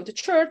the state of the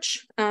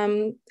church,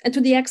 and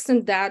to the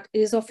extent that it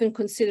is often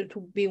considered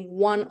to be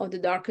one of the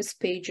darkest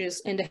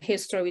pages in the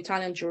history of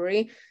Italian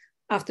Jewry,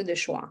 after the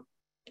Shoah.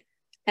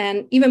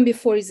 And even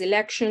before his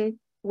election,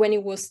 when he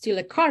was still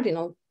a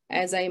cardinal,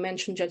 as I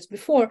mentioned just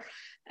before,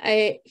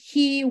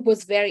 he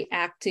was very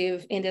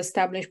active in the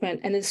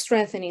establishment and the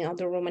strengthening of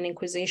the Roman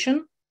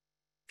Inquisition.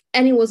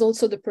 And he was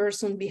also the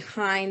person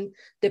behind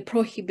the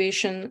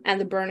prohibition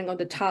and the burning of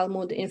the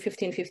Talmud in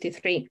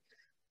 1553.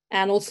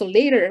 And also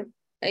later,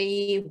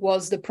 he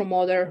was the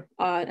promoter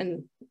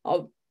and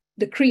of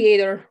the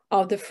creator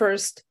of the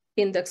first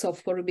index of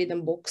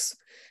forbidden books,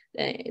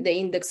 the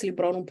Index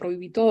Librorum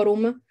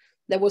Prohibitorum,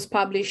 that was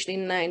published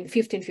in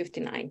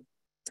 1559.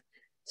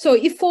 So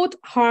he fought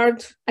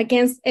hard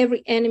against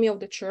every enemy of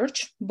the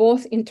church,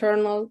 both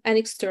internal and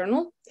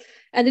external.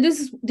 And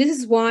this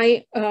is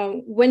why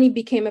when he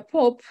became a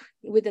pope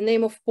with the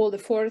name of Paul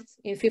IV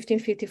in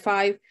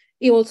 1555,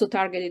 he also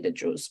targeted the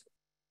Jews.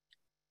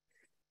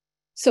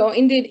 So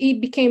indeed, he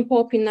became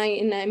pope in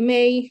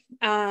May,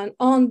 and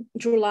on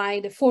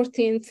July the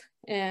 14th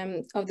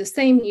of the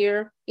same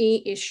year,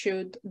 he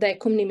issued the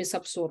Cum Nimis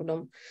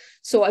Absurdum.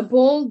 So a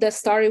bull that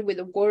started with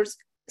the words,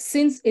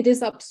 "Since it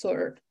is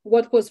absurd."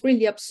 What was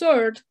really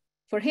absurd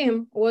for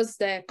him was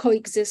the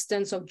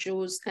coexistence of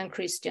Jews and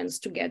Christians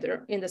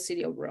together in the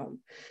city of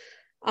Rome.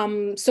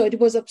 So it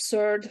was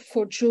absurd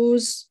for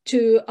Jews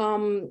to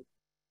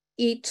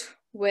eat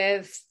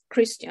with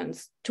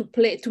Christians,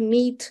 to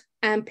meet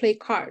and play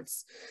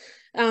cards.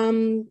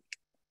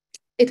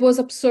 It was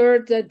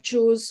absurd that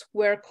Jews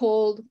were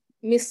called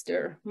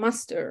Mr.,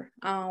 Master,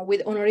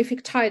 with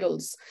honorific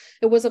titles.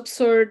 It was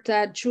absurd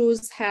that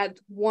Jews had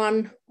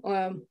more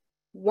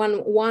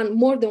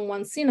than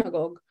one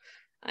synagogue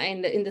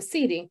in the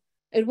city.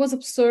 It was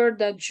absurd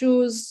that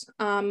Jews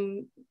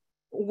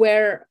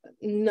were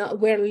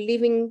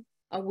living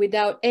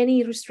without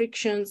any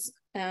restrictions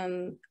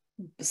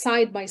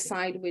side by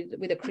side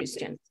with the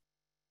Christians.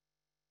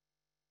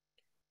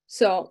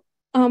 So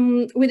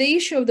with the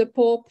issue of the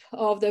Pope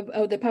of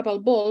the Papal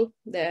Bull,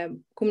 the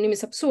Cum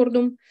Nimis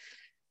Absurdum,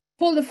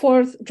 Paul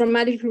IV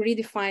dramatically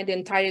redefined the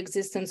entire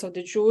existence of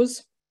the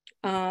Jews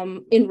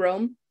in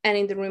Rome and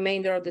in the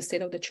remainder of the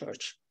state of the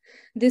Church.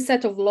 This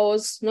set of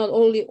laws not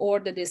only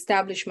ordered the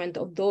establishment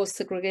of those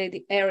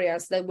segregated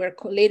areas that were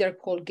later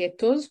called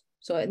ghettos.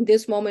 So in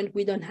this moment,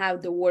 we don't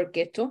have the word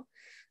ghetto,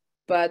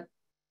 but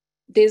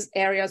these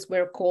areas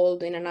were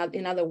called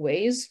in other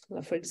ways.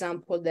 For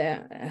example,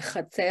 the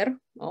Hatzer,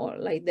 or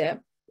like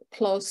the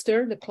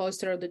cloister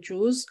of the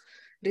Jews,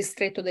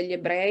 Ristretto degli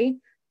Ebrei,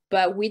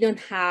 but we don't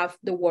have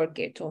the word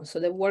ghetto. So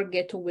the word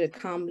ghetto will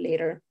come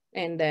later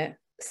in the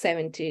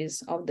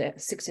 70s of the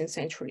 16th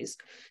century.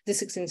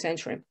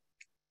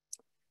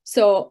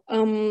 So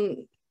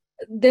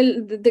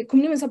the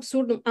Cum Nimis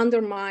Absurdum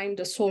undermined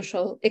the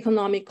social,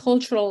 economic,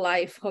 cultural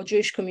life of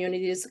Jewish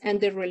communities and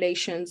their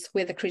relations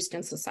with the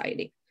Christian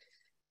society.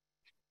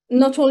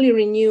 Not only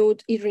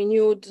it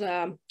renewed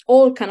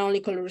all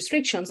canonical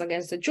restrictions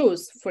against the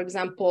Jews. For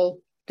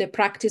example, the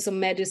practice of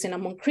medicine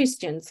among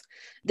Christians,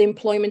 the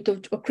employment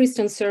of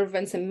Christian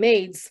servants and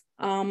maids,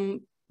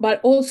 but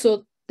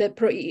also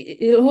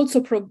it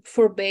also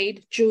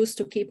forbade Jews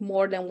to keep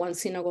more than one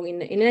synagogue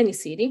in any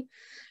city,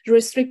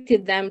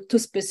 restricted them to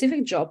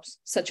specific jobs,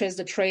 such as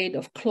the trade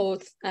of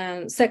clothes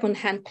and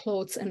second-hand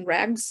clothes and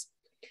rags,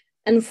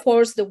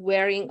 enforced the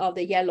wearing of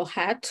the yellow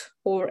hat,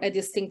 or a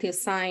distinctive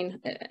sign,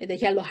 the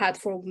yellow hat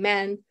for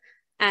men,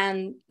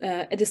 and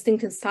a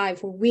distinctive sign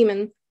for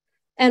women,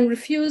 and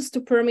refused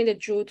to permit a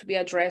Jew to be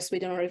addressed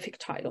with honorific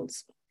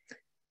titles.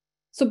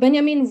 So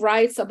Benjamin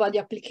writes about the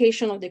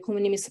application of the Cum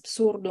Nimis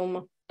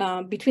Absurdum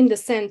between the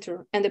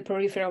center and the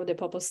periphery of the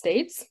Papal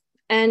States.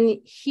 And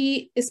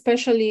he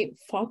especially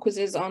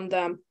focuses on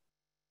the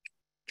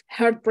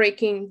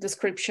heartbreaking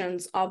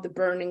descriptions of the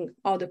burning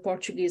of the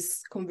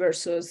Portuguese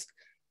conversos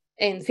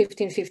in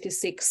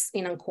 1556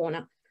 in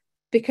Ancona.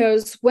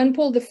 Because when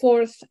Paul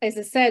IV, as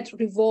I said,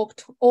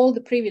 revoked all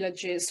the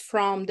privileges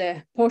from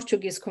the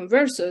Portuguese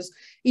conversos,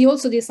 he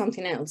also did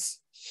something else.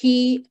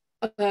 He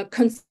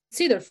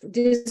considered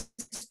these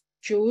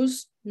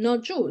Jews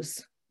not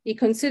Jews. He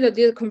considered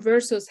the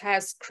conversos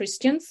as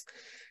Christians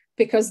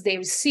because they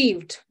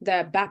received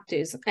the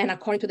baptism, and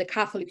according to the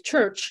Catholic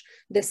Church,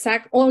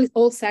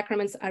 all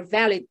sacraments are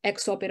valid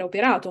ex opere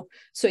operato.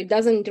 So it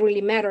doesn't really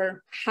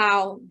matter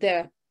how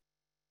the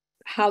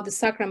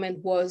sacrament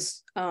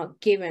was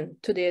given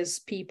to these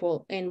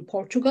people in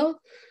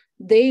Portugal.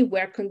 They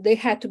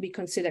had to be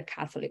considered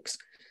Catholics.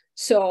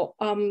 So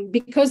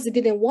because they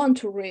didn't want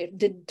to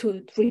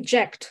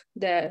reject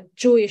the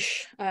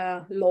Jewish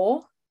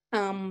law,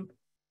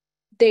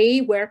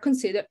 they were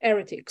considered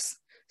heretics.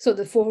 So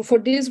for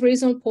this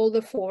reason, Paul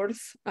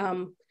IV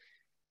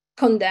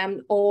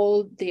condemned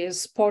all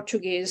these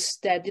Portuguese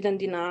that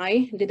didn't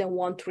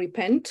want to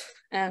repent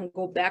and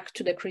go back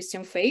to the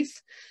Christian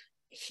faith.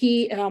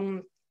 He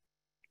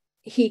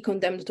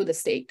condemned to the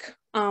stake.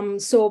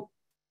 So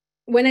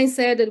when I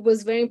said it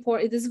was very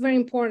important, it is very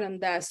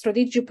important, the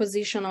strategic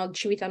position of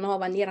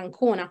Civitanova near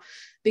Ancona,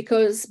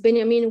 because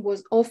Benjamin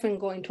was often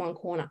going to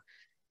Ancona,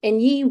 and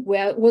he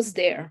was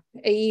there.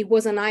 He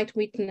was an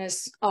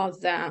eyewitness of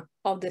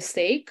the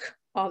stake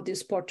of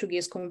these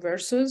Portuguese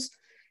conversos.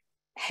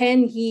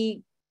 and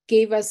he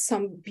gave us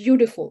some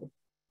beautiful,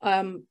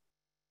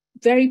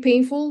 very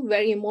painful,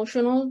 very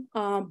emotional,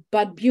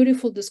 but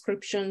beautiful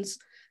descriptions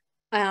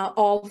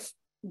of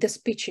the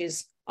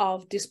speeches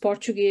of this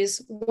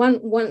Portuguese,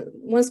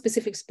 one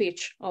specific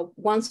speech of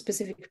one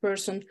specific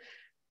person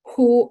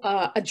who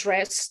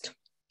addressed,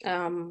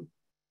 who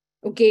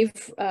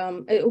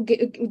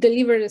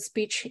delivered a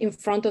speech in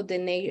front of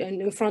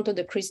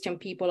the Christian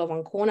people of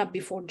Ancona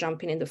before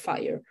jumping in the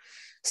fire.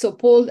 So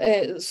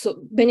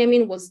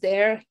Benjamin was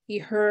there. He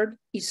heard,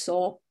 he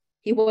saw,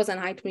 he was an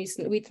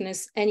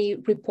eyewitness, and he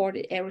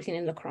reported everything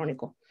in the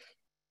Chronicle.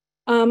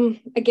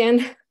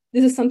 Again,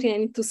 this is something I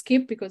need to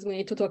skip because we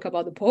need to talk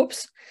about the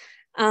popes.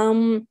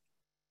 So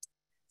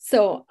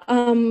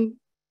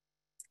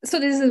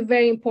this is a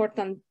very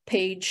important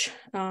page,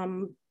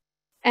 and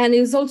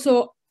it's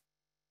also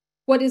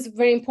what is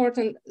very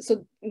important.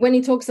 So when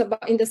he talks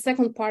about in the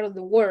second part of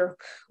the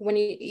work, when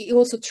he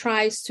also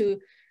tries to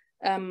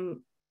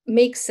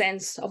make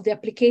sense of the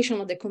application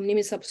of the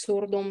communimis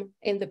absurdum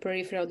in the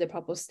periphery of the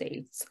Papal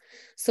States.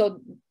 So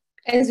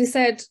as we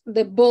said,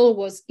 the bull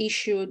was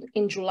issued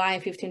in July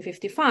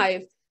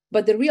 1555,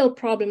 but the real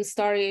problem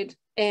started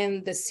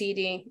in the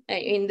city,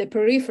 in the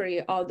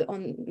periphery of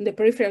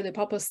the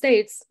Papal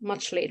States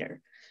much later.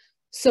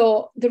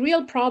 So the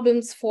real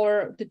problems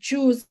for the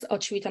Jews of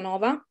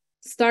Civitanova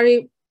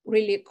started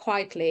really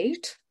quite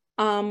late,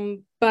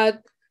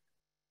 but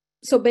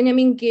so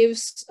Benjamin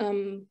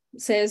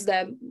says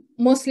that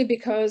mostly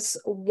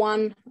because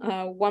one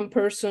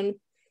person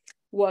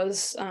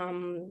was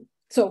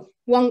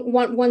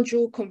one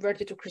Jew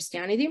converted to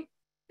Christianity,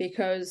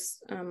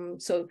 because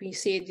so we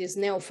see this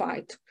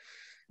neophyte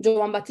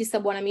Giovan Battista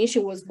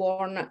Buonamici was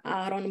born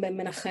Aaron ben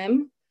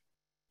Menachem,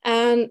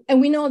 and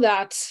we know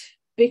that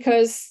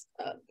because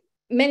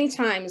many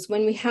times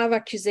when we have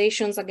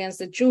accusations against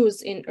the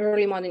Jews in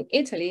early modern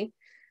Italy,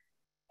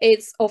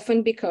 it's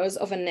often because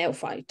of a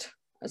neophyte.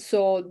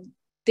 So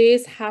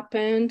this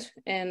happened,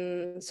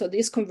 and so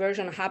this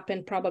conversion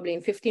happened probably in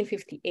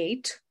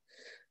 1558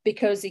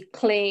 because he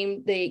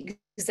claimed the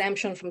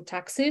exemption from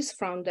taxes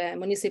from the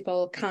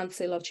municipal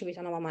council of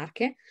Civitanova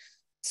Marche.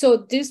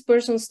 So this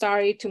person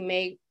started to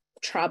make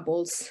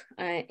troubles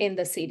in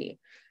the city,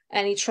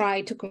 and he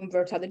tried to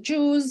convert other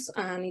Jews,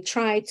 and he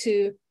tried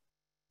to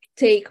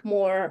take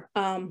more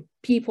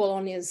people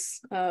on his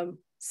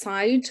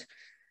side.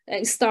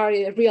 He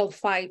started a real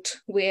fight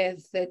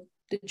with the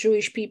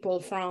Jewish people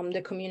from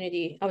the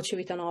community of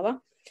Civitanova.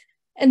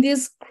 And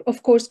this,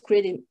 of course,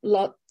 created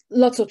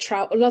lots of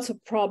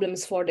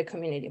problems for the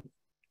community.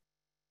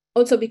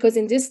 Also because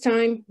in this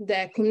time,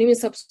 the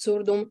communimis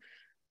absurdum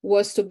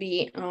was to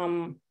be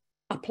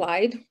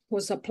applied in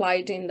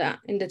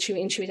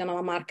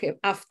Civitanova Marche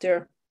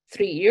after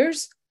 3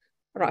 years,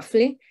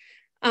 roughly.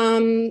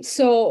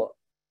 So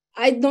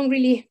I don't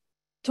really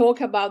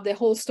talk about the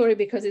whole story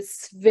because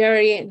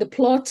the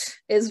plot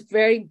is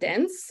very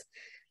dense,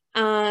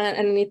 and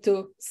I need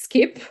to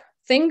skip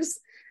things.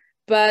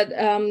 But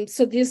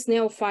so this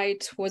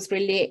neophyte was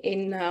really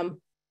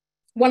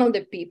one of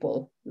the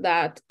people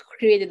that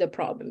created the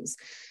problems.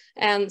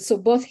 And so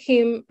both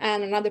him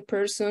and another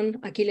person,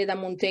 Achille da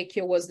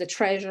Montecchio, was the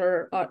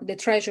treasurer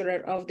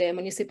of the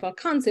municipal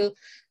council,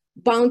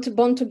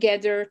 bound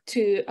together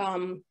to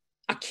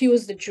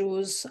accuse the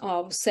Jews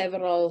of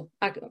several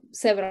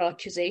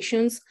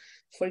accusations.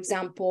 For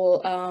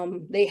example,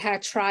 they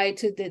had tried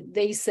to.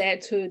 They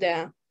said to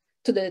the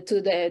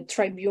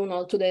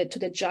tribunal, to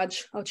the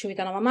judge of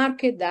Civitanova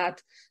Marche,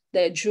 that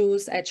the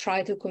Jews had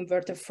tried to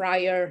convert a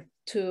friar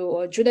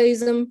to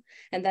Judaism,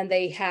 and then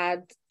they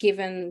had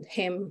given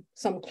him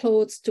some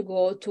clothes to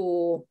go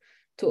to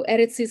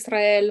Eretz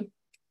Israel,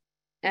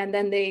 and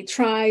then they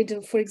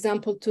tried, for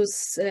example, to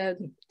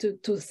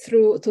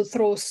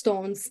throw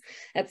stones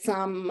at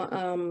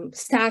some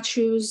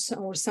statues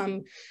or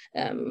some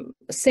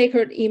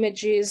sacred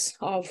images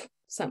of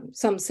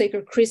some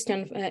sacred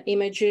Christian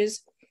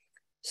images.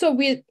 So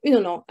we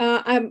don't know.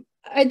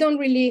 I don't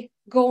really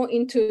go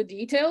into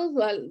detail.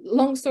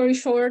 Long story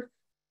short,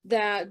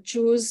 the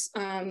Jews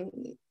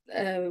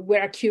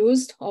were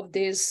accused of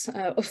this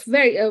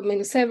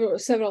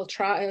several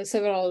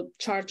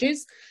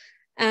charges,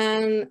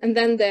 and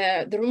then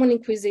the Roman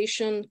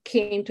Inquisition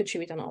came to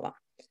Civitanova.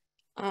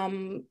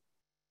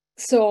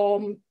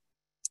 So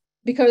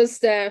because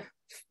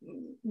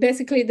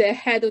basically the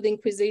head of the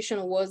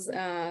Inquisition was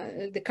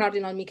the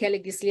Cardinal Michele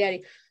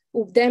Ghislieri,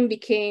 who then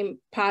became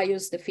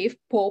Pius V,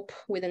 Pope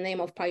with the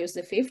name of Pius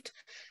V.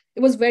 It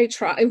was very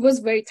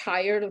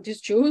tired of these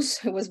Jews.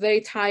 It was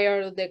very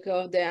tired of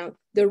the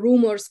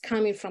rumors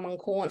coming from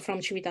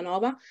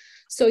Civitanova.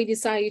 So he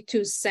decided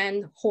to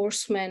send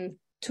horsemen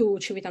to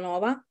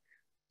Civitanova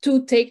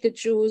to take the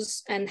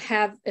Jews and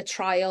have a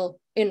trial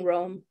in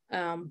Rome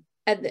in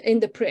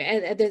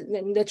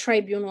the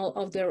tribunal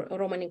of the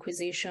Roman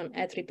Inquisition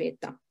at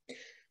Ripetta.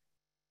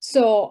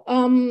 So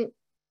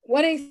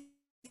what I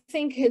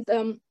think is,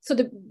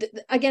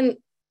 again,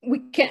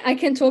 I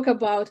can talk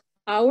about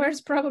hours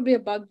probably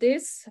about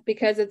this,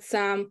 because it's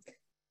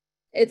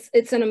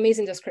it's an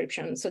amazing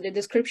description. So the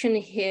description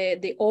here,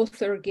 the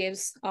author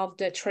gives of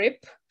the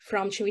trip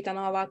from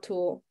Civitanova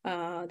to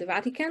the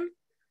Vatican.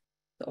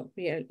 So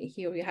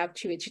here we have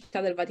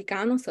Città del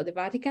Vaticano, so the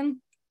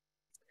Vatican.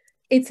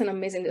 It's an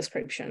amazing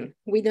description.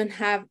 We don't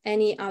have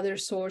any other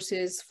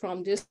sources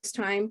from this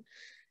time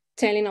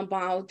telling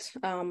about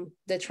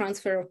the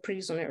transfer of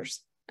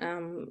prisoners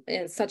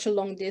in such a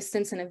long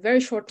distance in a very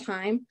short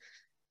time.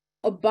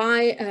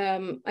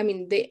 I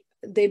mean,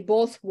 they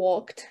both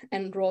walked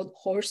and rode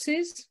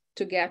horses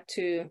to get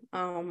to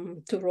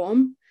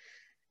Rome.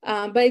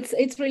 But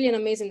it's really an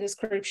amazing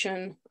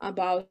description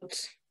about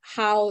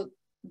how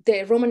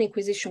the Roman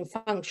Inquisition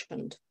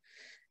functioned.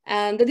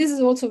 And this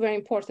is also very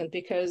important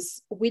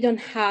because we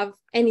don't have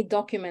any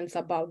documents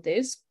about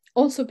this.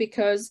 Also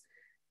because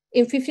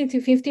in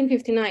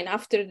 1559,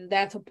 after the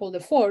death of Paul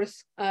IV,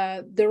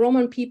 the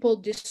Roman people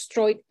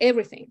destroyed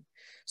everything.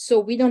 So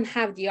we don't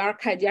have the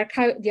archive.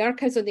 The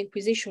archives of the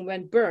Inquisition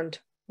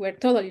were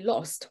totally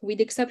lost, with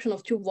the exception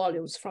of 2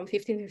 volumes from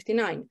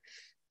 1559.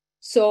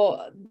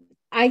 So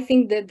I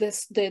think that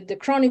the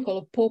Chronicle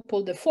of Pope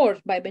Paul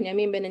IV by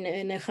Benjamin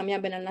Nehemiah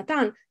ben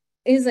Elnathan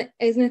is an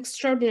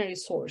extraordinary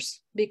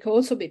source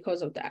because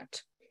of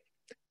that.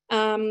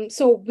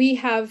 So we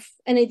have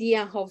an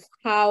idea of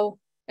how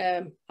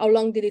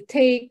long did it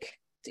take,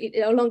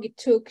 how long it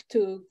took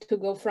to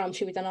go from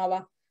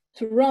Civitanova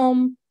to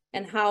Rome,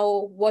 and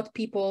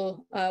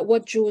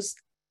what Jews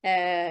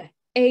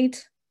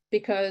ate,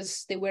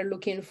 because they were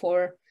looking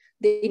for,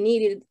 they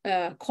needed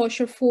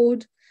kosher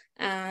food,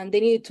 and they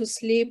needed to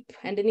sleep,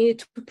 and they needed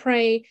to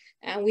pray.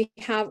 And we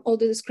have all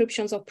the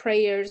descriptions of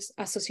prayers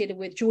associated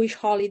with Jewish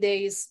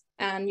holidays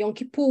and Yom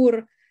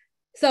Kippur.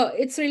 So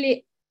it's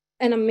really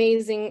an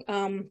amazing,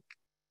 no,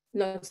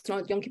 it's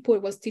not Yom Kippur,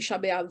 it was Tisha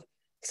B'Av.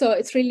 So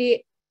it's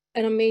really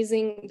an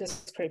amazing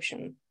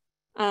description,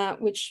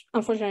 which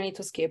unfortunately I need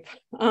to skip.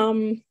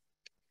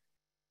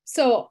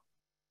 So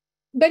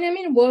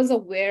Benjamin was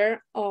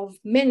aware of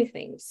many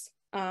things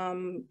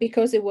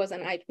because he was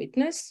an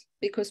eyewitness,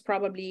 because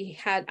probably he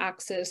had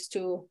access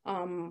to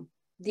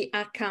the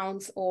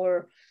accounts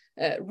or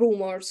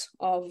rumors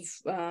of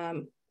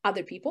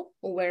other people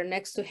who were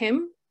next to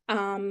him,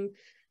 and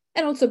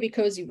also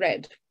because he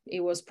read. He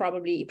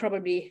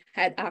probably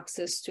had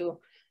access to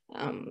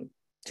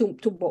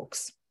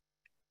books.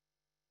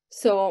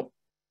 So,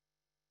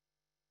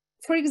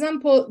 for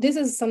example, this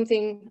is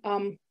something.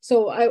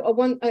 So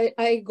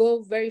I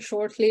go very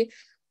shortly.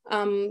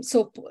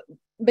 So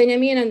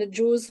Benjamin and the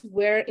Jews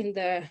were in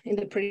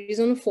the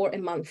prison for a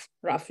month,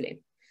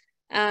 roughly.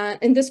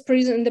 In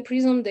the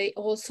prison, they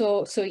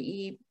also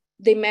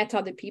they met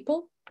other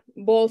people.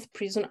 Both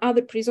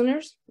other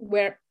prisoners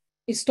were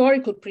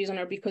historical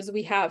prisoners, because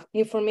we have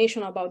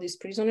information about these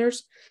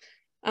prisoners.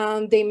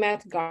 They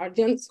met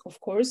guardians, of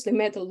course. They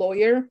met a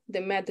lawyer.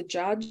 They met the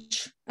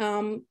judge.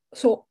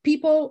 So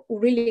people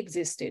really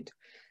existed.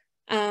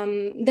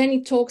 Then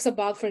it talks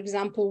about, for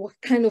example, what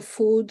kind of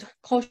food,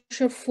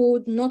 kosher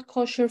food, not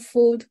kosher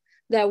food,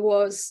 that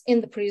was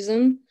in the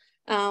prison.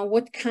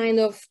 What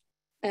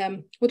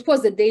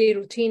was the daily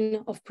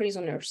routine of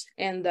prisoners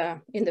in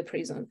the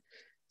prison.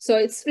 So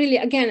it's really,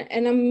 again,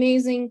 an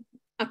amazing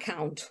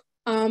account.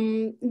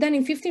 Then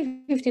in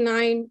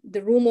 1559,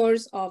 the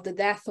rumors of the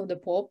death of the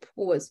Pope,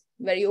 who was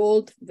very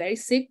old, very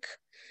sick,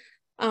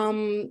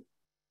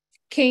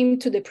 came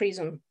to the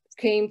prison,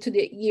 came to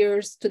the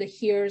ears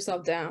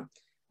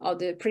of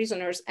the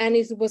prisoners. And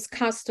it was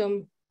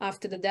custom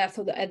after the death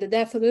of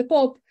the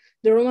Pope,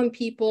 the Roman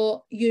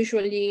people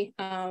usually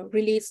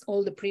released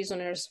all the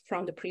prisoners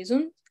from the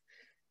prison,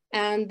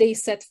 and they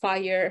set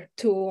fire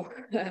to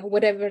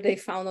whatever they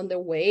found on their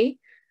way.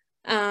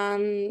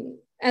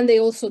 And they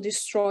also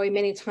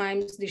many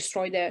times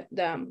destroy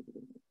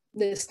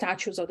the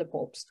statues of the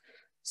popes.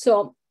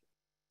 So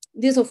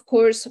this, of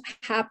course,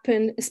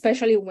 happened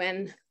especially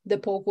when the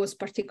Pope was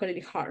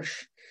particularly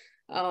harsh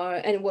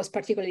and was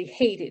particularly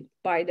hated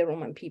by the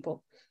Roman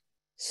people.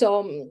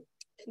 So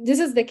this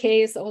is the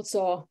case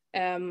also.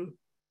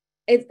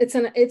 It's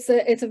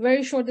a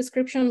very short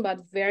description, but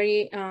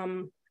very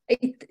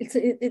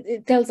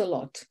it tells a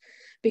lot,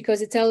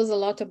 because it tells a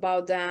lot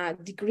about the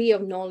degree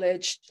of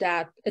knowledge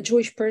that a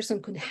Jewish person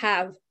could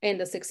have in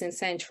the 16th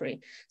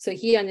century. So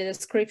here in the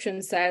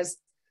description says,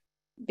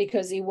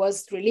 because he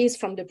was released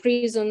from the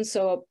prison,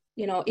 so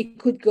he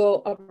could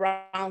go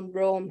around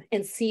Rome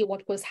and see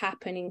what was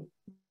happening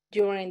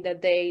during the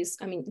days,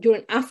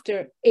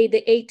 after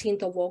the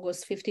 18th of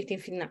August,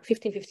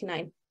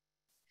 1559.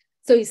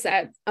 So he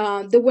said,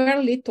 there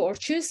were lit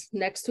torches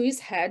next to his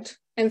head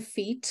and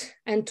feet,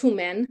 and 2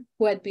 men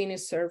who had been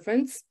his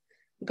servants,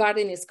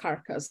 guarding his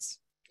carcass.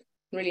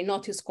 Really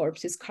not his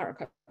corpse, his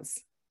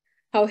carcass.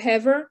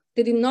 However,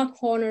 they did not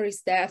honor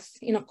his death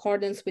in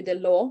accordance with the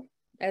law,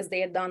 as they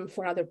had done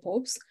for other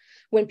popes,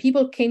 when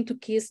people came to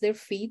kiss their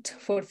feet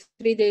for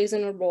 3 days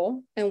in a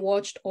row and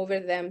watched over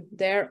them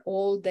there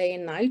all day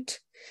and night,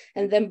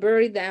 and then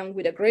buried them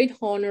with a great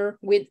honor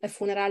with a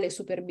funerale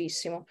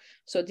superbissimo.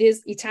 So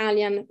this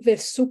Italian, the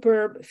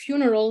superb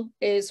funeral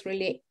is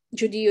really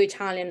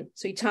Judeo-Italian,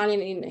 so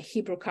Italian in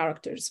Hebrew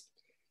characters.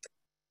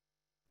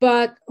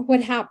 But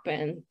what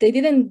happened? They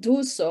didn't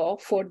do so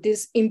for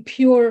this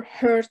impure,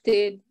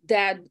 hurted,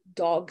 dead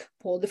dog,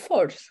 Paul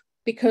IV,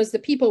 because the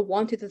people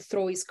wanted to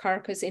throw his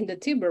carcass in the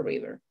Tiber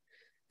River.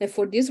 And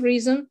for this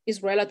reason,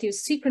 his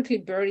relatives secretly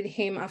buried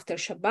him after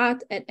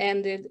Shabbat and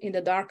ended in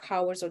the dark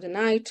hours of the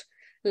night,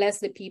 lest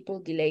the people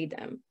delay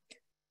them.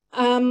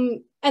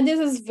 And this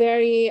is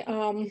very,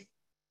 again,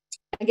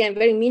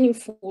 very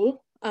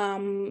meaningful,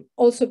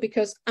 also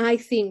because I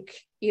think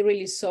he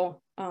really saw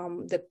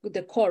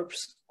the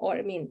corpse, or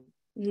I mean,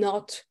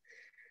 not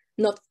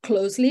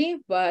closely,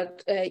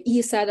 but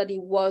he said that he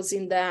was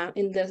in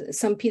the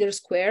St. Peter's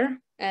Square,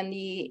 and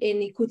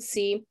he could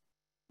see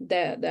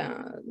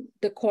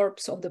the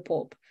corpse of the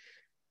Pope.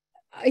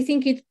 I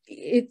think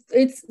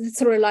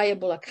it's a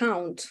reliable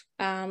account,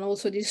 and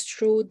also it is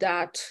true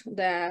that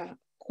the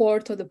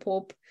court of the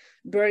Pope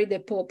buried the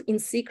Pope in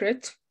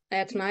secret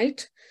at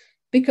night,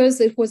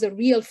 because it was a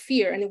real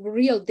fear and a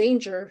real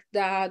danger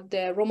that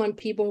the Roman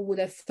people would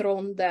have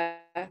thrown the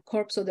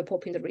corpse of the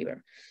Pope in the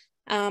river.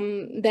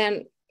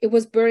 Then it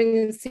was buried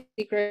in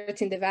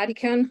secret in the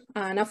Vatican,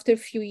 and after a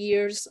few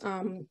years,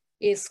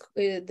 his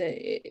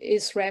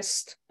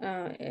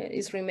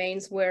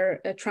remains were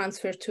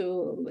transferred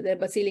to the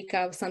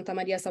Basilica of Santa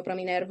Maria sopra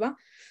Minerva,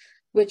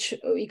 which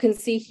you can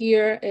see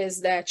here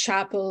is the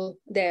chapel,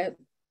 the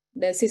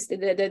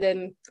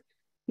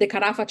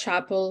Carafa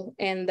chapel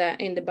in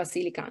the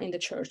Basilica, in the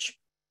church.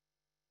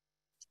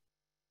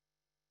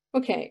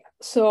 Okay,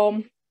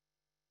 so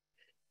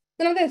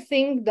another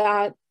thing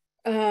that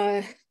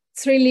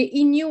it's really,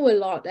 he knew a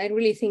lot. I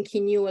really think he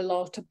knew a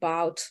lot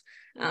about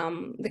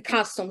the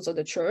customs of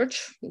the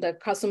church, the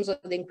customs of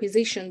the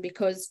Inquisition,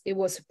 because he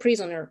was a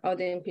prisoner of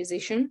the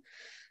Inquisition,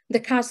 the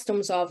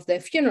customs of the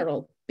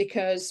funeral,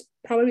 because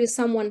probably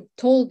someone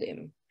told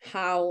him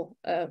how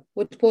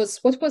what was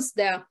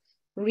the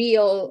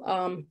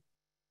real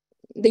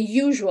the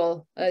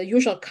usual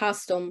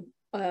custom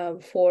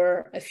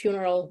for a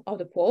funeral of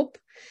the Pope.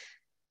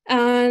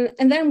 And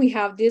then we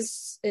have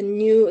this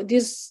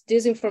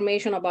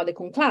information about the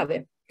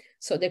conclave.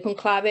 So the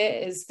conclave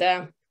is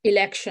the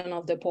election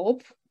of the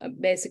Pope,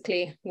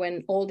 basically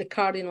when all the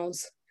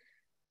cardinals,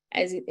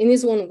 as in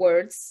his own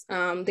words,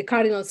 the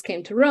cardinals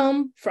came to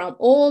Rome from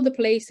all the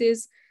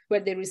places where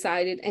they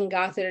resided and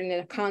gathered in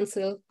a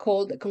council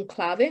called the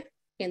conclave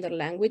in their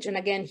language. And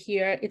again,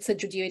 here it's a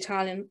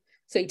Judeo-Italian,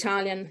 so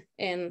Italian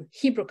and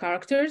Hebrew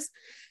characters.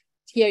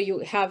 Here you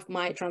have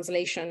my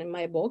translation in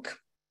my book.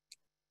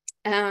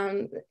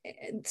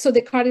 So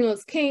the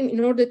cardinals came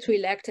in order to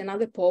elect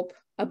another Pope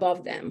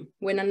above them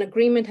when an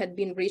agreement had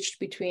been reached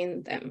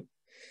between them.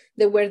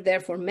 They were there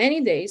for many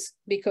days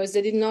because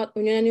they did not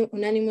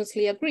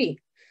unanimously agree.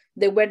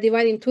 They were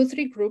divided into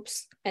 3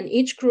 groups, and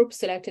each group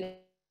selected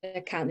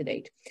a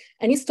candidate.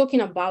 And he's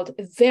talking about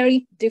a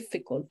very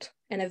difficult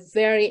and a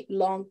very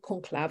long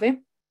conclave,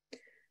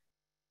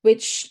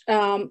 which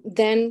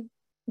then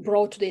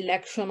brought to the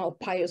election of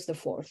Pius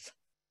IV.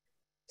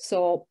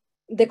 So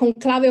the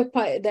conclave of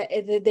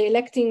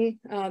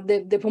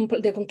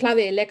the conclave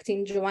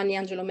electing Giovanni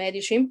Angelo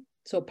Medici,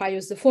 so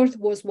Pius IV,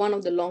 was one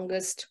of the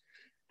longest,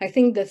 I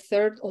think the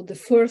 3rd or the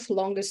 4th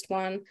longest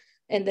one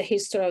in the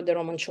history of the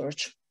Roman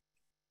Church.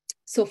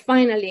 So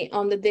finally,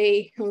 on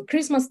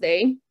Christmas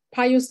Day,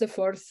 Pius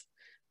IV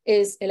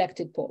is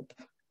elected Pope.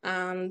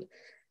 And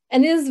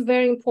it is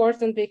very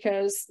important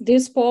because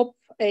this Pope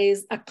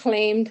is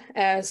acclaimed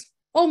as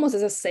almost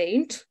as a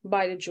saint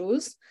by the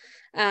Jews.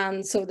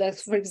 And so that,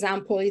 for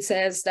example, he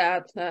says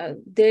that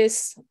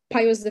this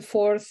Pius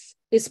IV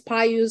is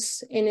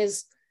pious in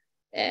his,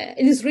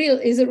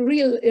 is a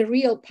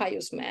real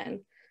pious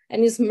man,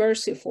 and is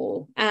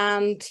merciful,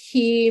 and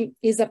he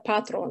is a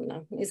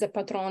patron, is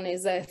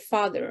a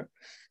father,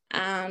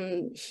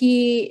 and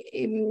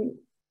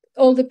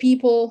all the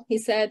people, he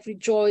said,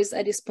 rejoiced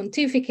at his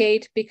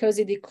pontificate because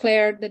he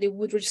declared that he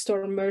would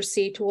restore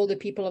mercy to all the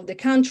people of the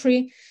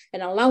country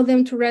and allow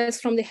them to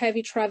rest from the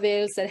heavy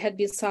travails that had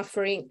been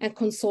suffering and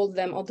console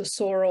them of the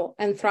sorrow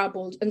and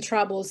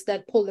troubles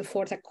that Paul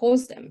IV had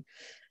caused them.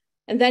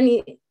 And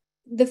then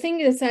the thing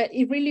is that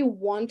he really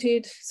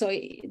wanted, so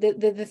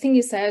the thing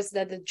he says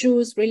that the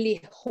Jews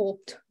really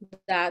hoped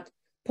that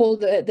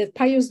that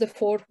Pius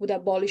IV would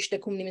abolish the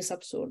cum nimis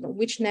absurdum,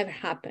 which never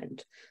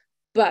happened.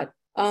 But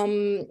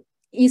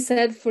he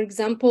said, for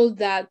example,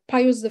 that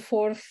Pius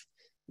IV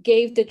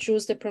gave the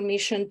Jews the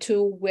permission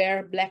to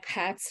wear black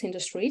hats in the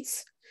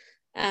streets,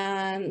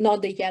 and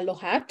not the yellow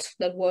hat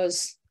that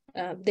was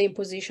the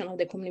imposition of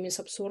the cum nimis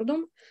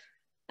absurdum.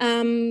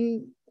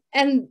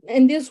 And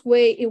in this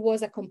way, it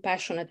was a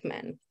compassionate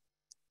man.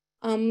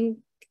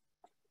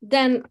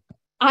 Then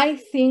I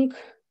think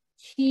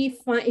he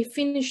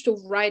finished to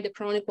write the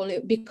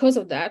Chronicle because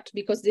of that,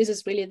 because this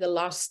is really the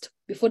last,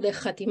 before the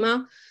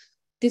Khatima,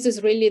 this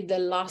is really the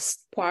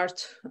last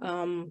part,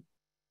 the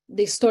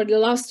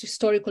last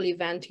historical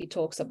event he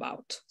talks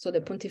about. So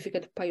the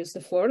pontificate of Pius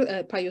IV.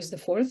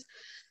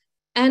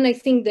 And I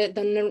think that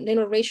the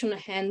narration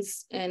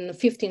ends in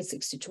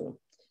 1562,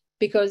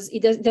 because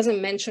it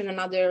doesn't mention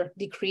another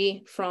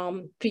decree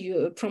from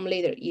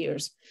later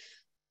years.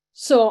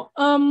 So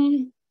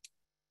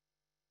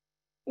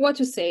what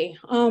to say?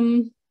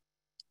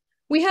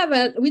 We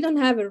don't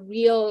have a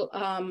real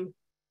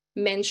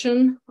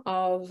mention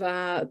of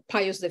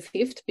Pius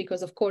V,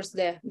 because of course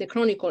the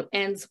Chronicle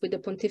ends with the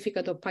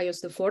pontificate of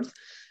Pius IV,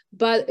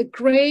 but a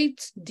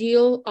great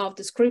deal of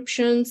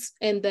descriptions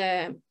in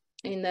the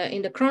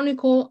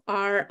Chronicle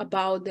are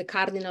about the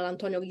Cardinal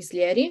Antonio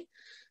Ghislieri,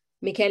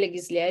 Michele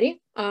Ghislieri,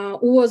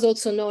 who was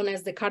also known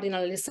as the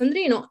Cardinal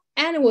Alessandrino,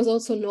 and was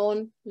also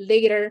known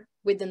later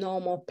with the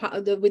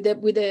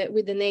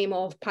name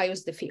of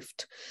Pius V.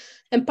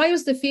 And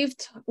Pius V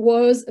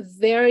was a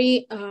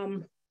very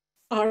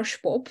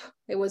archpope.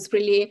 It was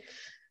really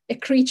a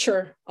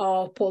creature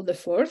of Paul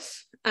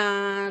IV,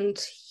 and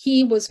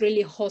he was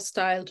really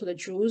hostile to the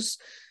Jews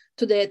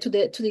to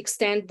the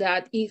extent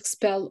that he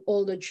expelled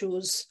all the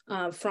Jews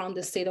from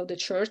the state of the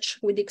church,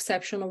 with the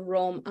exception of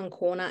Rome,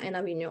 Ancona, and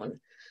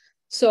Avignon.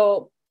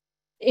 So,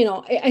 you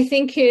know, I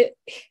think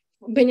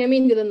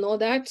Benjamin didn't know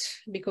that,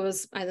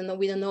 because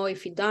we don't know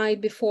if he died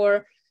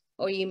before,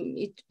 or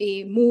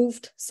he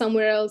moved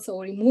somewhere else,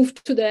 or he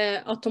moved to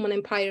the Ottoman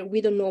Empire.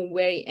 We don't know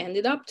where he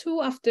ended up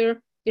to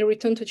after he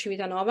returned to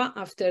Civitanova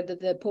after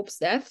the Pope's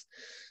death.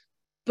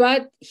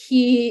 But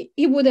he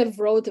would have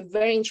wrote a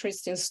very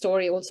interesting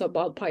story also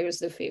about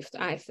Pius V,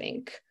 I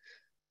think.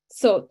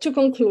 So to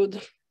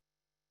conclude,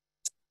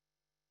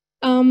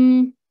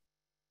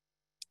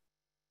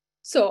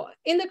 so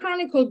in the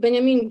Chronicle,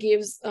 Benjamin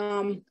gives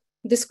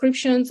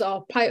descriptions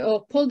of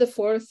Paul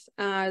IV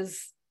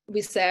as,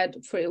 we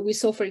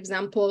saw, for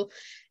example,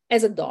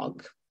 as a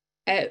dog,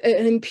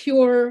 an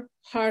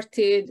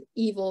impure-hearted,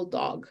 evil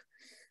dog.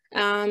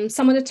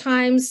 Some of the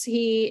times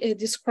he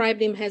described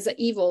him as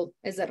evil,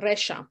 as a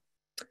Resha.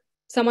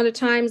 Some other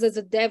times as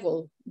a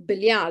devil,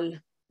 Belial,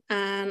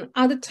 and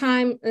other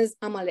time as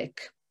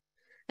Amalek.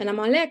 And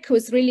Amalek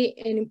was really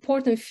an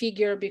important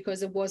figure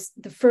because it was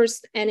the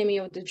first enemy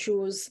of the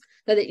Jews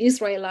that the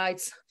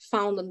Israelites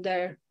found on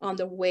their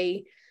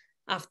way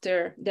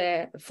after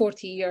the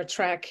 40-year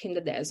trek in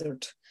the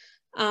desert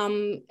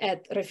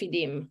at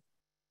Rephidim.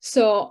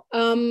 So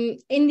in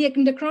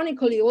the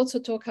Chronicle, he also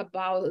talk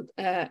about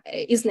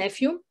his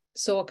nephew,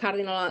 so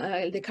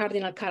the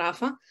Cardinal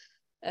Carafa,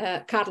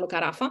 Carlo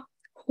Carafa,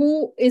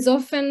 who is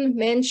often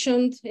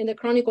mentioned in the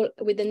Chronicle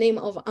with the name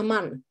of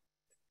Aman.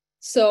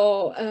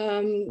 So,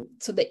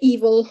 so the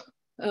evil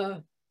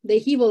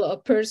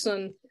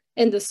person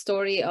in the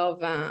story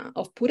of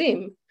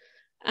Purim.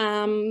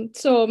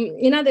 So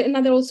in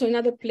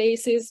other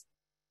places,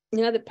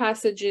 in other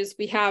passages,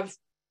 we have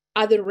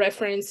other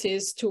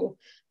references to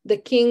the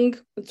king,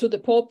 to the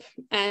Pope,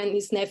 and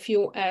his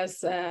nephew as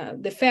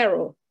the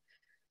Pharaoh.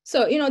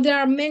 So, you know, there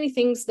are many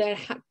things that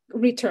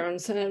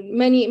returns,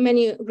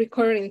 many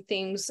recurring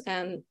themes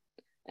and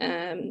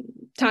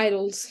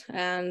titles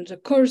and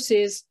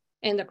curses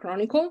in the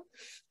Chronicle.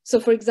 So,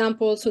 for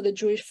example, so the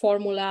Jewish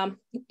formula,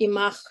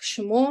 Imach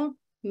Shemo,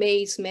 may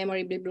his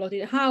memory be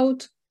blotted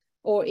out,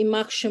 or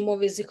Imach Shemo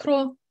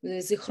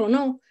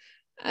v'zichrono,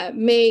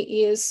 may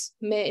his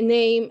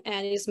name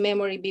and his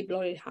memory be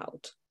blotted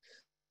out.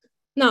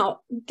 Now,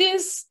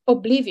 this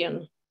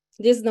oblivion,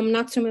 this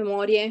damnatio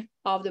memoriae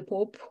of the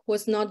Pope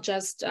was not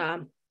just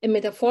a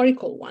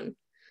metaphorical one,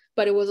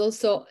 but it was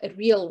also a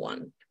real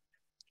one.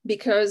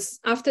 Because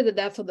after the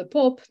death of the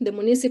Pope, the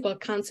Municipal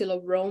Council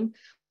of Rome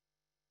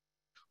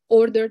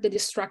ordered the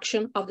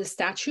destruction of the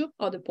statue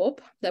of the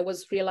Pope that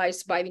was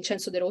realized by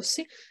Vincenzo de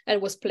Rossi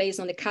and was placed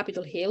on the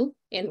Capitol Hill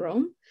in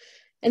Rome.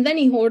 And then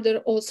he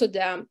ordered also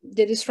the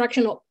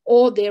destruction of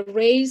all the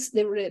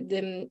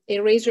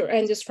erasure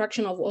and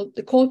destruction of all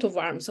the coat of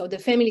arms of the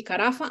family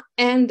Carafa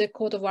and the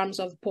coat of arms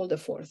of Paul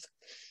IV.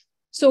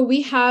 So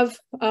we have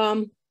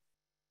a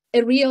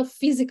real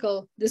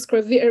physical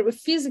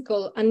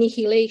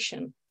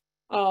annihilation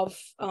of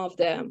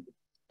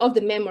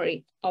the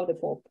memory of the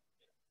Pope.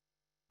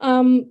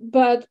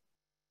 But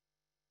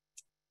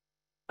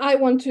I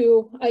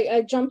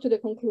jump to the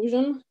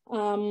conclusion.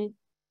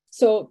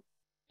 So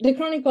the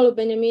Chronicle of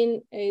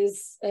Benjamin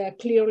is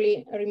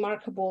clearly a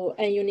remarkable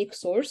and unique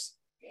source.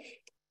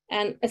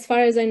 And as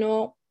far as I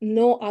know,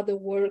 no other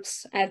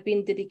works have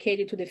been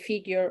dedicated to the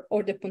figure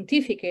or the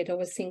pontificate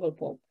of a single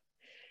Pope.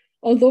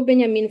 Although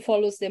Benjamin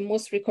follows the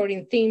most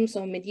recurring themes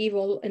of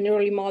medieval and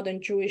early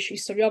modern Jewish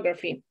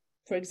historiography,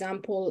 for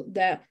example,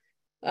 the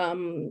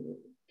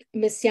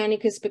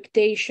messianic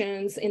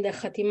expectations in the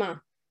Chatima,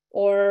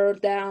 or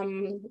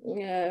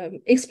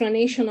the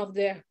explanation of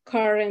the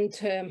current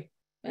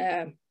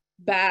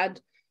bad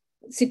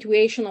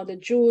situation of the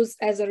Jews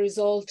as a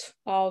result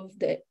of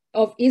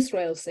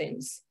Israel's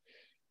sins.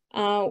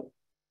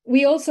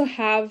 We also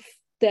have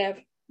the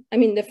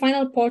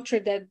final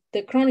portrait that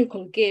the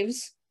Chronicle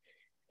gives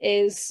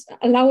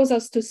allows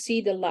us to see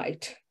the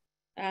light,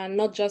 and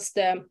not just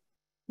the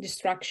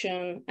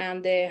destruction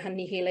and the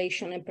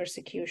annihilation and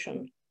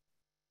persecution.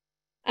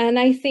 And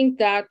I think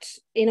that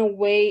in a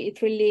way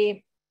it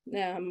really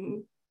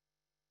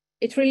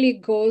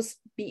goes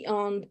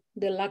beyond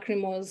the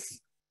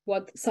lachrymose,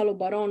 what Salo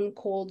Baron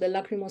called the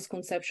lachrymose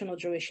conception of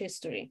Jewish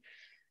history,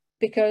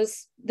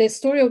 because the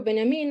story of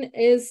Benjamin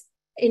is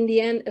in the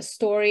end a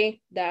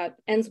story that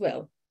ends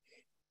well.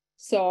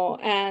 So,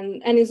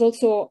 and it's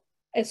also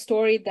a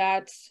story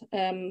that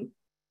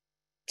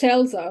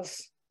tells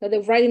us that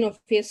the writing of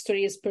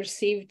history is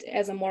perceived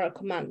as a moral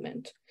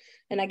commandment.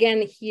 And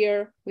again,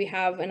 here we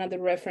have another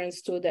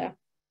reference to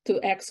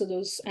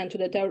Exodus and to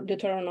the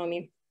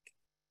Deuteronomy.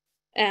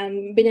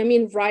 And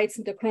Benjamin writes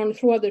in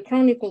throughout the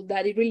Chronicle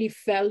that he really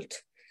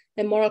felt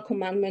a moral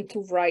commandment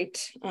to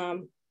write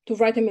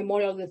a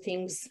memorial of the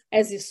things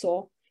as he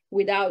saw,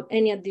 without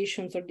any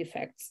additions or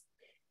defects.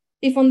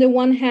 If on the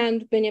one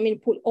hand, Benjamin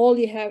put all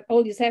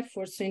his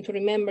efforts into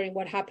remembering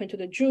what happened to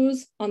the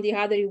Jews, on the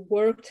other, he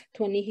worked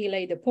to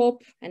annihilate the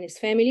Pope and his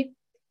family,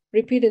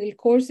 repeatedly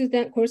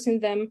cursing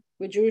them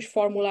with Jewish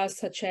formulas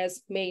such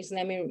as may his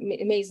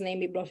name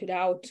be blotted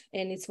out,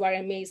 and its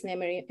variant may his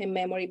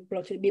memory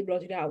be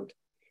blotted out.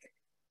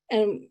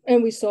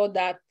 And we saw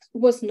that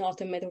was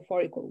not a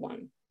metaphorical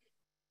one.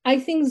 I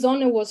think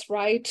Sonne was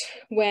right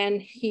when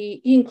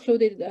he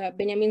included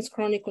Benjamin's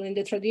Chronicle in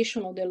the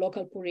tradition of the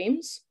local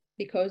Purims,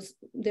 because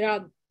there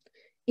are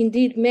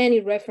indeed many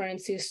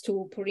references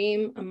to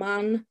Purim,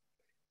 Aman,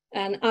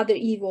 and other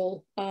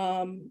evil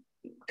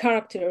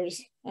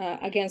characters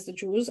against the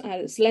Jews,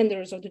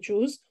 slanderers of the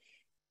Jews.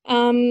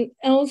 And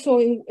also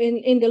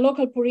in the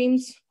local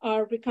Purims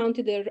are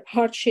recounted their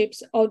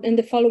hardships and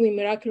the following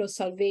miraculous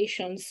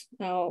salvations,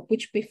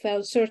 which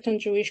befell certain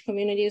Jewish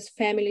communities,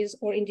 families,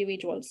 or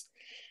individuals.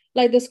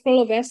 Like the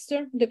Scroll of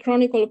Esther, the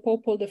Chronicle of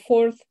Pope Paul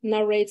IV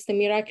narrates the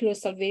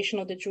miraculous salvation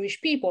of the Jewish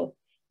people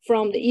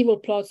from the evil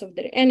plots of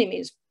their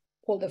enemies,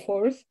 Paul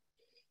IV,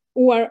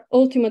 who are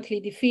ultimately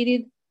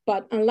defeated,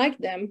 but unlike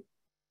them,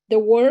 the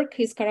work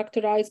is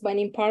characterized by an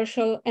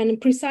impartial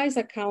and precise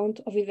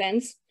account of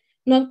events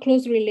not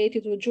closely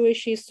related to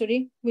Jewish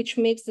history, which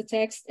makes the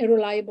text a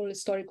reliable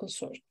historical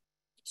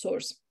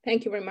source.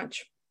 Thank you very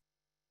much.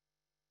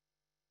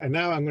 And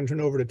now I'm going to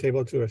turn over the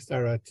table to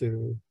Sarah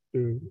to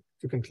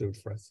conclude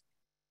for us.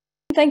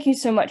 Thank you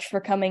so much for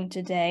coming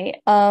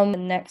today. The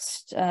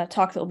next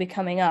talk that will be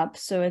coming up,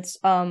 so it's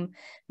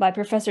by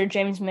Professor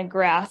James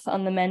McGrath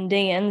on the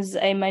Mandaeans,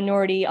 a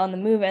minority on the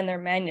move, and their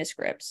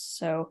manuscripts.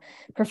 So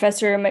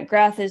Professor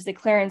McGrath is the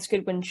Clarence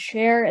Goodwin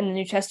Chair in the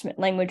New Testament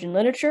Language and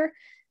Literature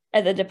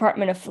at the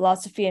Department of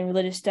Philosophy and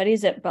Religious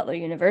Studies at Butler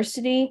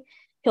University.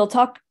 He'll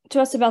talk to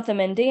us about the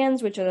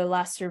Mandaeans, which are the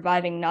last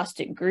surviving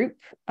Gnostic group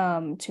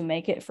to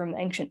make it from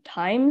ancient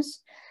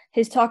times.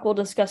 His talk will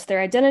discuss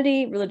their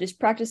identity, religious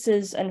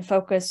practices, and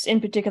focus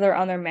in particular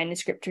on their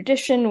manuscript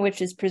tradition,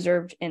 which is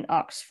preserved in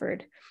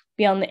Oxford.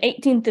 Be on the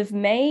 18th of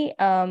May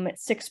at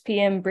 6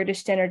 p.m. British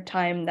Standard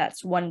Time.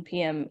 That's 1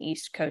 p.m.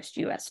 East Coast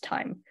US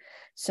time.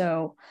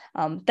 So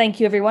thank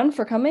you everyone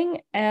for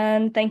coming,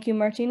 and thank you,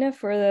 Martina,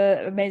 for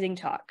the amazing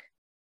talk.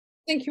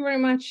 Thank you very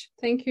much.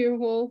 Thank you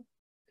all.